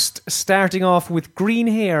 First, starting off with green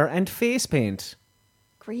hair and face paint.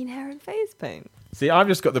 Green hair and face paint. See, I've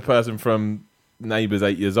just got the person from Neighbours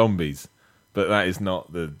 8 Year Zombies, but that is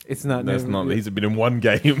not the... It's not... That's not... He's been in one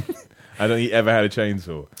game. I don't think he ever had a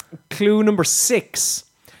chainsaw. Clue number 6.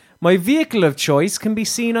 My vehicle of choice can be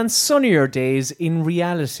seen on sunnier days in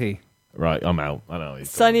reality. Right, I'm out. I know.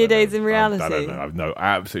 Sunnier days in reality. I don't know. I've no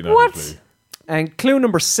absolutely no What? clue. And clue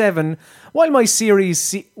number 7, while my series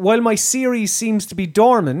seems to be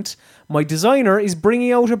dormant, my designer is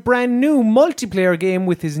bringing out a brand new multiplayer game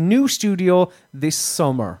with his new studio this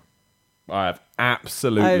summer. I have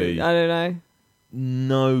absolutely I don't know.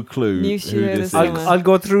 no clue New who studio this this is. summer. I'll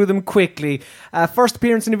go through them quickly. First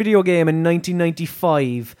appearance in a video game in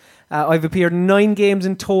 1995. I've appeared in 9 games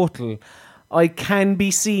in total. I can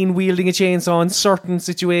be seen wielding a chainsaw in certain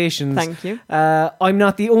situations. Thank you. I'm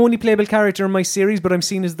not the only playable character in my series, but I'm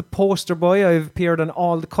seen as the poster boy. I've appeared on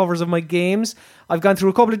all the covers of my games. I've gone through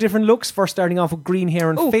a couple of different looks, first starting off with green hair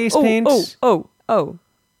and face paint.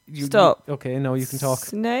 Stop. Okay, no, you can talk.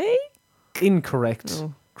 Snake? Incorrect.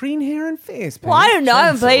 Oh. Green hair and face paint. Well, I don't know. I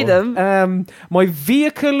haven't played them. My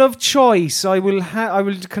vehicle of choice, I will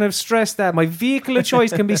kind of stress that. My vehicle of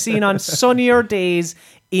choice can be seen on sunnier days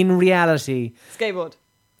in reality. Skateboard.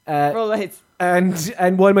 Uh, Rollerblades.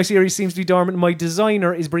 And while my series seems to be dormant, my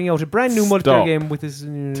designer is bringing out a brand new multiplayer Stop. game with his...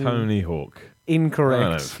 Tony Hawk.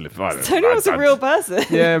 Incorrect. Tony was a real person.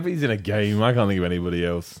 Yeah, but he's in a game. I can't think of anybody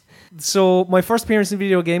else. So my first appearance in a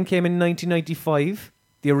video game came in 1995.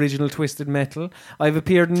 The original Twisted Metal. I've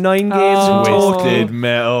appeared in 9 games in total. Twisted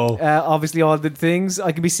Metal. Obviously, all the things.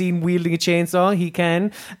 I can be seen wielding a chainsaw. He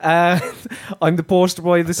can. I'm the poster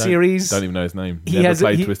boy of the series. Don't even know his name. He Never has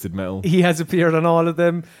played Twisted Metal. He has appeared on all of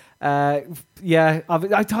them. Yeah,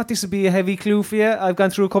 I thought this would be a heavy clue for you. I've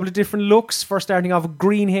gone through a couple of different looks. First, starting off with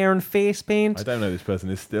green hair and face paint. I don't know who this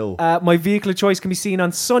person is still. My vehicle of choice can be seen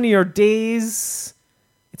on sunnier days.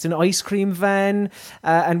 It's an ice cream van.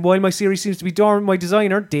 And while my series seems to be dormant, my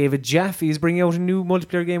designer, David Jaffe, is bringing out a new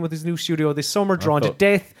multiplayer game with his new studio this summer, Drawn to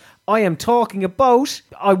Death. I am talking about,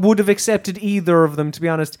 I would have accepted either of them, to be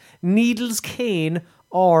honest, Needles Cane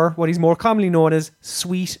or what he's more commonly known as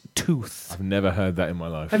Sweet Tooth. I've never heard that in my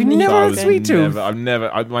life. Have you never heard Sweet Tooth?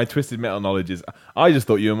 My Twisted Metal knowledge is... I just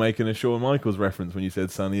thought you were making a Shawn Michaels reference when you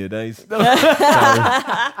said Sunnier Days. But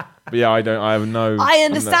yeah, I have no... I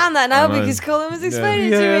understand that now because Colin was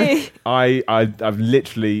explaining it to me. I've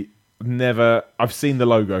literally never... I've seen the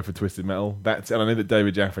logo for Twisted Metal. And I know that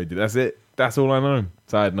David Jaffe did. That's it. That's all I know.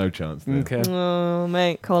 So I had no chance there. Okay. Oh,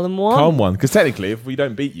 mate, Colin won. Colin won. Because technically, if we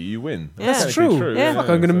don't beat you, you win. That's true. Yeah. Fuck,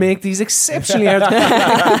 I'm going to make these exceptionally hard.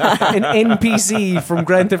 An NPC from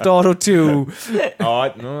Grand Theft Auto 2. I'll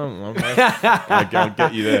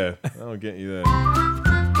get you there. I'll get you there.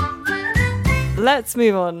 Let's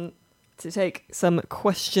move on to take some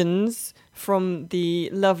questions from the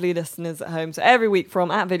lovely listeners at home. So every week from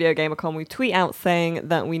 @VideoGamerCon, we tweet out saying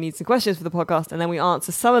that we need some questions for the podcast, and then we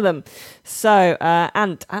answer some of them. So,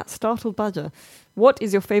 and @Startled Badger, what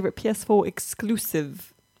is your favourite PS4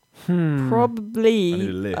 exclusive? Probably I need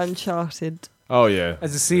a list. Uncharted. Oh, yeah.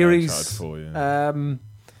 As a series. Uncharted 4, yeah.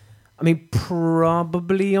 I mean,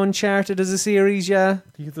 probably Uncharted as a series, yeah.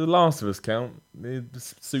 Does The Last of Us count? The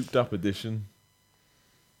souped up edition.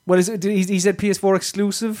 What is it? He said PS4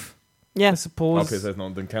 exclusive. Yeah. I suppose. PS4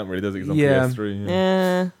 doesn't count really, does it? It's on Yeah. PS3.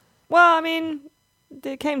 Yeah. Well, I mean,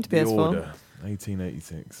 it came to The PS4. Order,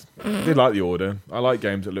 1886. I did like The Order. I like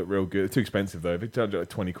games that look real good. It's too expensive though. If it charged like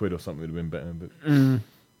 20 quid or something, it would have been better. But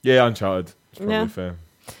yeah, Uncharted. It's probably Yeah.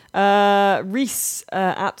 fair. Reese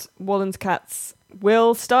at Wallen's Cats.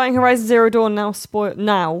 Will starting Horizon Zero Dawn now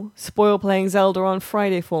spoil playing Zelda on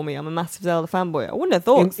Friday for me? I'm a massive Zelda fanboy. I wouldn't have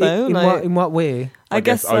thought so. In what way? I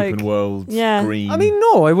guess open like, world, yeah. green. I mean,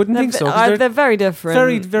 no, I wouldn't think so. 'Cause they're very different.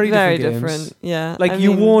 very, very different games. different. Yeah. like I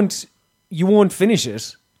you mean, won't finish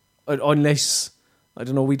it unless I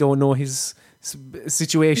don't know. We don't know his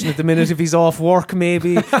situation at the minute. If he's off work,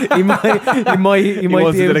 maybe he might he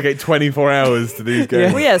wants be to able. dedicate 24 hours to these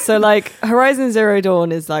games. Well, yeah. So like Horizon Zero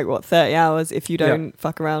Dawn is like what 30 hours if you don't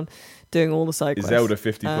fuck around doing all the side Is quests. Zelda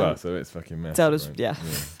 50 plus, so it's fucking massive. Zelda's right? yeah.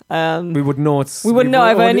 We wouldn't know. We wouldn't know.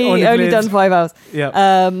 I've only played- done 5 hours.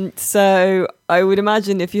 Yeah. So I would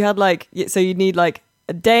imagine if you had like, so you'd need like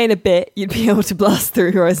a day and a bit, you'd be able to blast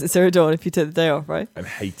through Horizon Zero Dawn if you took the day off, right? And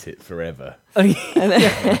hate it forever. And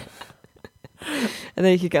then, and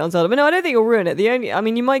then you could get on Zelda. But no, I don't think you'll ruin it. I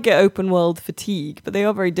mean, you might get open world fatigue, but they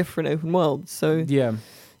are very different open worlds. So yeah.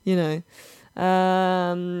 you know.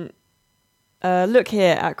 Look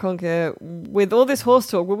here at Conker. With all this horse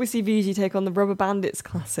talk, will we see VG take on the Rubber Bandits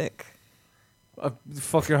classic?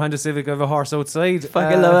 Fuck your Honda Civic. I have a horse outside.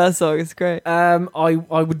 Fucking love that song. It's great. I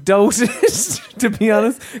would doubt it, to be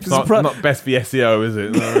honest. It's not best for SEO, is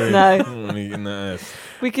it? Not really. No. Really in that ass.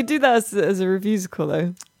 We could do that as a review-sical,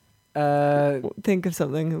 though. Think of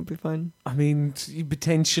something, it would be fine. I mean,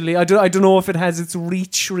 potentially. I don't know if it has its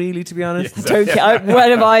reach, really, to be honest. Yes. Don't care. When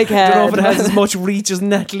have I I cared? don't know if it has as much reach as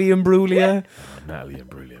Natalie Imbruglia. Natalie and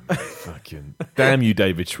brilliant. Fucking damn you,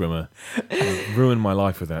 David Schwimmer. You ruined my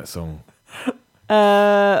life with that song.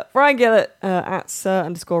 Ryan Gillett at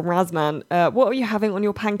Sir_Razman. What are you having on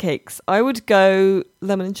your pancakes? I would go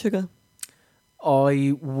lemon and sugar.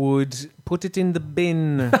 I would put it in the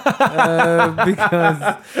bin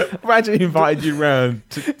because Imagine he invited you round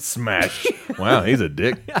to smash. Wow, he's a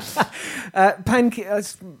dick.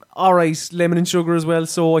 pancakes. All right, lemon and sugar as well.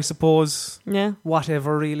 So I suppose Yeah.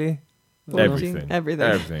 whatever, really. What would you- Everything.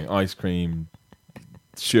 Everything. Ice cream,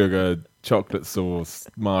 sugar, chocolate sauce,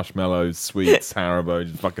 marshmallows, sweets, Haribo.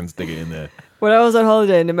 Just fucking stick it in there. When I was on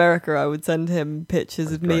holiday in America, I would send him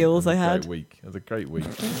pictures of Great. meals I It was a had. great week. It was a great week.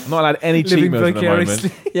 I'm not allowed any cheat Living meals at the moment.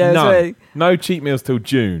 vicariously. Yeah, it was None. really- No cheat meals till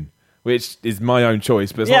June, which is my own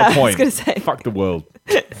choice, but it's Yeah, not a I was point. gonna say. Fuck the world.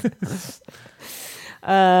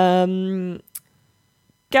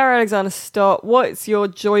 Gary Alexander Stott, what's your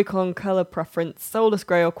Joy-Con color preference? Soulless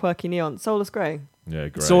grey or quirky neon? Soulless grey. Yeah,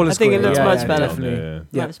 great. Soulless I think it grey, looks yeah, much yeah, better. Definitely.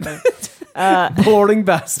 Yeah. Much better. Boring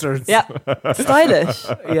bastards. Yeah, stylish,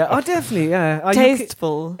 Yeah. Oh, definitely. Yeah.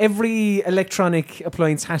 tasteful. Every electronic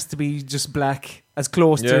appliance has to be just black, as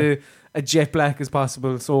close to a jet black as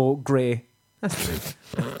possible. So grey.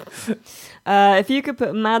 If you could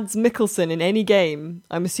put Mads Mikkelsen in any game,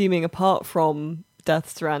 I'm assuming apart from Death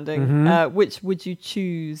Stranding, which would you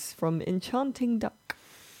choose from Enchanting Duck?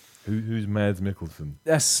 Who's Mads Mikkelsen?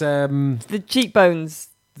 That's The cheekbones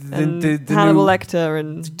and the Hannibal new Lecter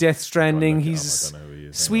and Death Stranding. I don't He's know who he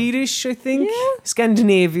is. Swedish, I think. Yeah.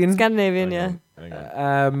 Scandinavian. Scandinavian, Hang yeah. on, hang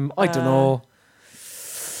on. I don't know.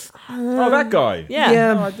 Oh, that guy. Yeah.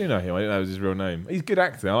 Yeah. Oh, I do know him. I didn't know his real name. He's a good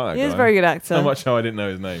actor. I like that He is guy. a very good actor. So much so I didn't know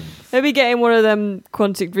his name. Maybe getting one of them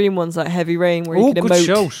Quantic Dream ones like Heavy Rain where you Oh, can good emote.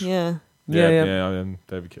 shout. Yeah. Yeah.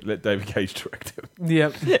 Let David Cage direct it.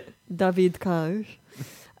 Yeah. David Cage.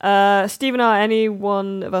 Stephen R., any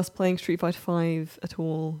one of us playing Street Fighter 5 at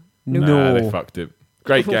all? Nah, they fucked it.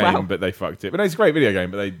 Great game, Wow. but they fucked it. But no, it's a great video game,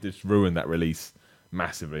 but they just ruined that release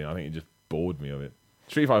massively. I think it just bored me of it.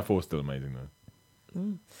 Street Fighter 4 is still amazing though.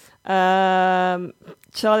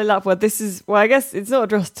 Charlie Lapworth, this is, well, I guess it's not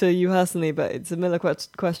addressed to you personally, but it's a Miller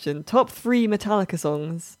question. Top 3 Metallica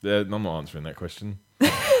songs. I'm not answering that question.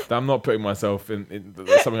 I'm not putting myself in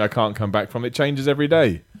something I can't come back from. It changes every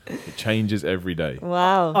day. It changes every day.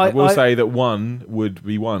 Wow. I will say that one would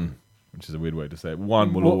be one, which is a weird way to say it.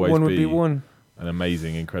 One will always one would be be one. an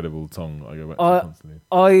amazing, incredible song I go back to constantly.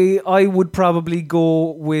 I would probably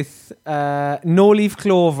go with No Leaf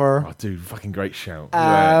Clover. Oh, dude, fucking great shout.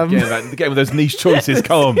 Get with those niche choices.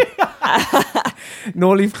 Come on.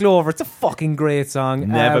 No Leaf Clover. It's a fucking great song.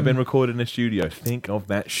 Never been recorded in a studio. Think of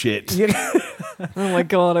that shit. Yeah. Oh my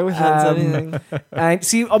God, I wish I hadn't said anything. And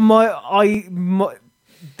see, the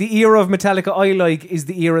era of Metallica I like is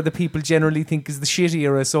the era that people generally think is the shit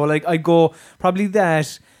era. So like, I go probably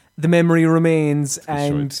that. The Memory Remains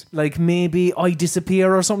and choice. like maybe I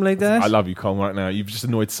Disappear or something like that. I love you, Colin, right now. You've just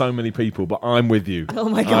annoyed so many people, but I'm with you. Oh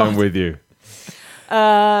my God. I'm with you.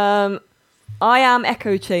 I Am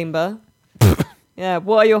Echo Chamber. Yeah,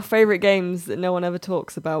 what are your favourite games that no one ever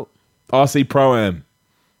talks about? RC Pro-Am.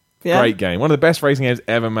 Yeah? Great game. One of the best racing games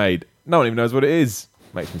ever made. No one even knows what it is.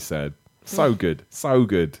 Makes me sad. So good. So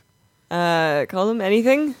good. Colin,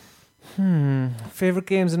 anything? Favorite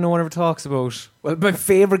games that no one ever talks about. Well, my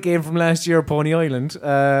favorite game from last year, Pony Island.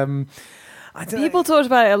 I don't People talked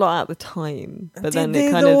about it a lot at the time, but then Did it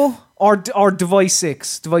they kind though? of... Or Device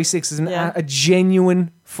 6. Device 6 is a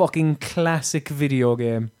genuine fucking classic video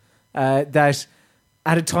game that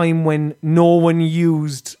at a time when no one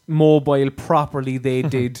used mobile properly, they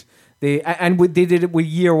did. They did it with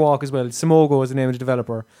Yearwalk as well. Simogo is the name of the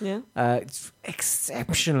developer. Yeah. It's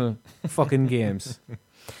exceptional fucking games.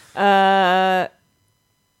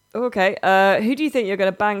 Okay. Who do you think you're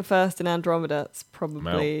going to bang first in Andromeda? It's probably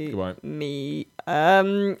Mel, me.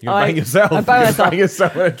 You're bang yourself. I bang You're myself. bang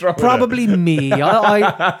yourself in Andromeda. Probably me. I'm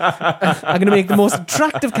going to make the most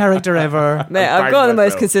attractive character ever. Mate, I've bang got the most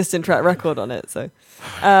myself. consistent track record on it. So,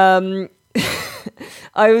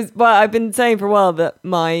 I've been saying for a while that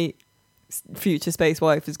my future space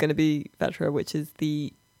wife is going to be Vetra, which is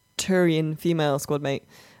the Turian female squad mate.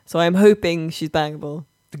 So I'm hoping she's bangable.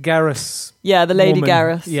 The Garrus. Yeah, the Lady Woman.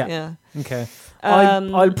 Garrus. Yeah. Yeah. Okay.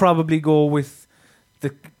 Um, I'll probably go with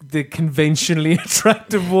the conventionally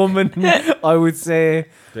attractive woman. I would say.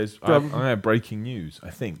 I have breaking news, I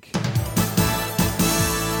think.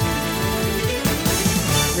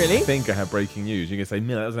 Really? I think I have breaking news. You can say,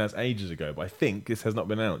 no, that was announced ages ago, but I think this has not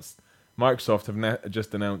been announced. Microsoft have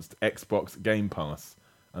just announced Xbox Game Pass.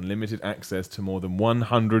 Unlimited access to more than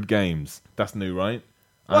 100 games. That's new, right?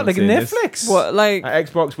 What, like a Netflix? What, like... At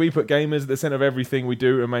Xbox, we put gamers at the centre of everything we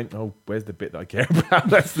do. Where's the bit that I care about?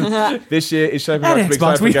 This year is shaping up to be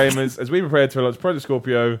Xbox, exciting for gamers as we prepare to launch Project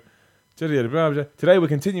Scorpio. Today, we're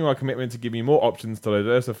continuing our commitment to give you more options to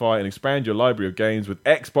diversify and expand your library of games with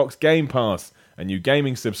Xbox Game Pass, a new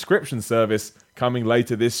gaming subscription service coming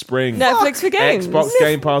later this spring. Netflix for games. Xbox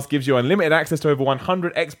Game Pass gives you unlimited access to over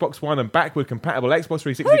 100 Xbox One and backward compatible Xbox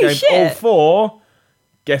 360 Holy games, shit. all for...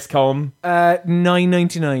 Guess, Colin.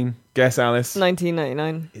 $9.99. Guess, Alice.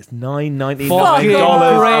 $19.99. It's $9.99 Fucking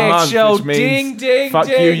a great month, show. which means Ding, fuck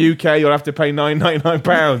ding. you, UK. You'll have to pay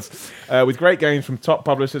 £9.99 with great games from top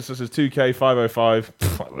publishers such as 2K, 505,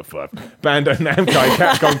 Bandai Namco,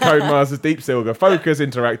 Capcom, Codemasters, Deep Silver, Focus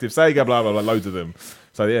Interactive, Sega, blah blah blah, loads of them.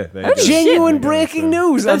 So yeah, there you go. Genuine There you go. breaking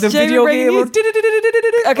news That's on the video genuine game.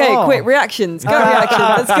 Okay, Oh. quick, reactions. Go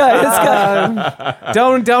reactions. Let's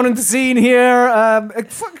go. Down in the scene here.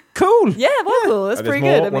 Cool. Yeah, well, cool. That's And pretty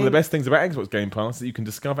there's good. more. One of the best things about Xbox Game Pass is that you can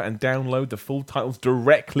discover and download the full titles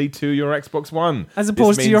directly to your Xbox One. As This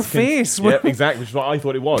opposed to means your face. Yep, exactly, which is what I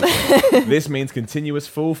thought it was. This means continuous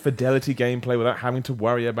full fidelity gameplay without having to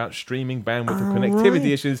worry about streaming bandwidth or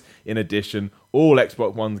connectivity issues. In addition, all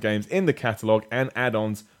Xbox One games in the catalogue and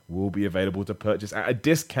add-ons will be available to purchase at a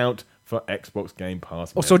discount for Xbox Game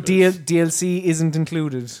Pass Oh, so members. DLC isn't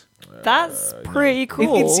included. That's pretty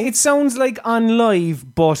cool. It sounds like on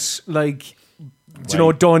live, but like,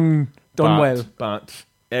 done well. But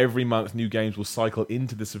every month, new games will cycle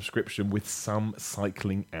into the subscription with some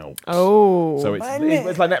cycling out. Oh, So it's like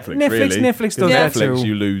Netflix, Netflix- really. Netflix 'Cause does that Netflix, too.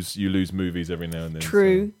 you lose movies every now and then.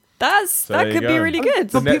 true. That there you could be go. really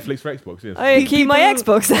good. So Netflix for Xbox, yes. I keep my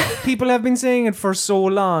Xbox. People have been saying it for so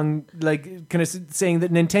long, like kind of saying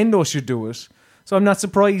that Nintendo should do it. So I'm not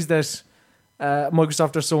surprised that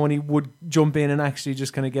Microsoft or Sony would jump in and actually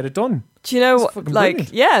just kind of get it done. Do you know It's what? fucking Like,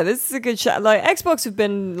 brilliant. yeah, this is a good chat. Like, Xbox have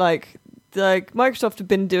been like Microsoft have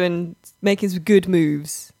been making some good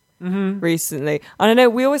moves recently. And I know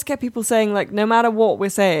we always get people saying like, no matter what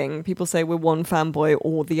we're saying, people say we're one fanboy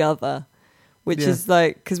or the other, which is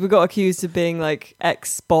like because we got accused of being like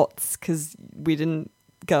Xbots because we didn't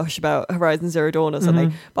gush about Horizon Zero Dawn or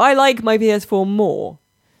something. But I like my PS4 more.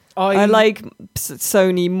 I like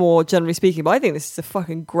Sony more, generally speaking, but I think this is a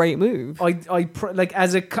fucking great move. Like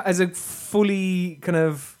as a fully kind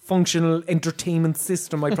of functional entertainment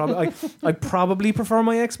system, I probably prefer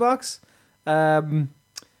my Xbox.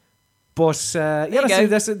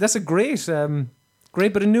 That's a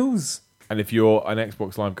great bit of news. And if you're an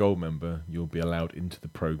Xbox Live Gold member, you'll be allowed into the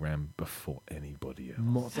program before anybody else.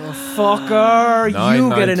 Motherfucker, you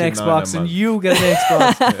get an $9.99 Xbox a and month. you get an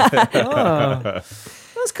Xbox. Oh,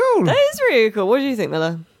 that's cool. That is really cool. What do you think,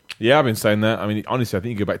 Miller? Yeah, I've been saying that. I mean, honestly, I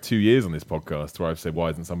think you go back 2 years on this podcast where I've said,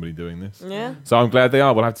 why isn't somebody doing this? Yeah. So I'm glad they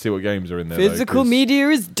are. We'll have to see what games are in there. though, Physical 'cause- media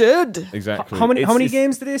is dead. Exactly. How many It's-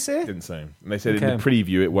 games did they say? Didn't say. And they said in Okay. the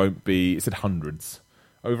preview it won't be. It said hundreds.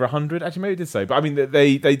 over 100. Actually, maybe it did say, but I mean,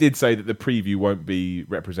 they did say that the preview won't be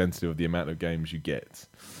representative of the amount of games you get.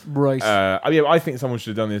 Right. I think someone should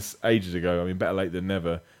have done this ages ago. I mean, better late than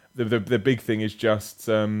never. The big thing is just,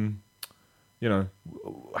 how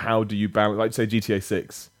do you balance? Like, say, GTA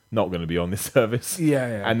 6 not going to be on this service.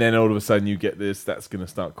 Yeah. And then all of a sudden you get this. That's going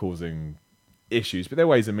to start causing issues. But there are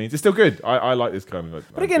ways and means. It's still good. I like this kind of.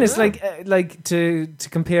 But again, it's like to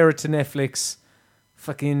compare it to Netflix,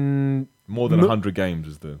 fucking more than 100 games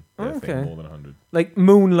is the okay. thing. More than 100. Like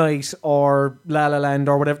Moonlight or La La Land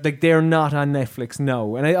or whatever. Like they're not on Netflix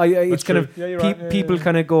now, and I it's kind of people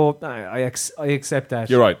kind of go. I accept that.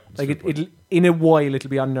 You're right. Like it in a while it'll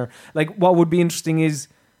be on there. Like what would be interesting is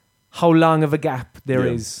how long of a gap there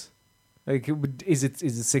is. Like is it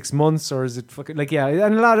 6 months or is it fucking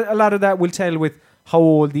and a lot of that will tell with how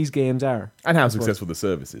old these games are and how successful the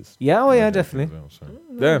service is. Yeah, definitely. Well, so.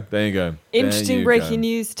 There you go. Interesting breaking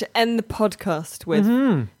news to end the podcast with.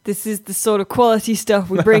 Mm-hmm. This is the sort of quality stuff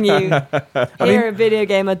we bring you here at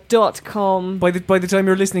videogamer.com. By the time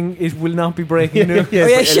you're listening, it will not be breaking news.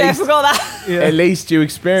 I forgot that. At least you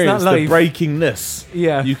experience the breakingness.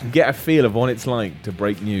 Yeah. You can get a feel of what it's like to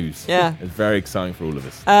break news. Yeah. It's very exciting for all of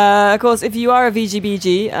us. Of course, if you are a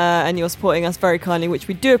VGBG and you're supporting us very kindly, which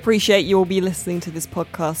we do appreciate, you will be listening to this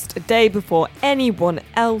podcast a day before anyone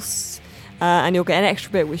else. And you'll get an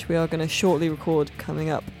extra bit, which we are going to shortly record coming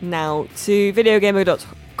up now. To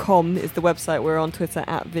videogamer.com is the website. We're on Twitter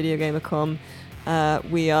at videogamer.com.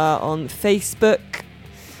 We are on Facebook.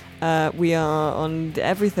 We are on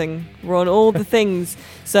everything. We're on all the things.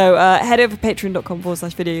 So head over to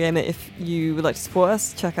patreon.com/videogamer if you would like to support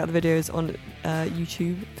us. Check out the videos on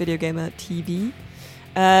YouTube, Videogamer TV.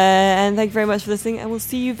 And thank you very much for listening, and we'll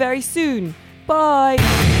see you very soon. Bye.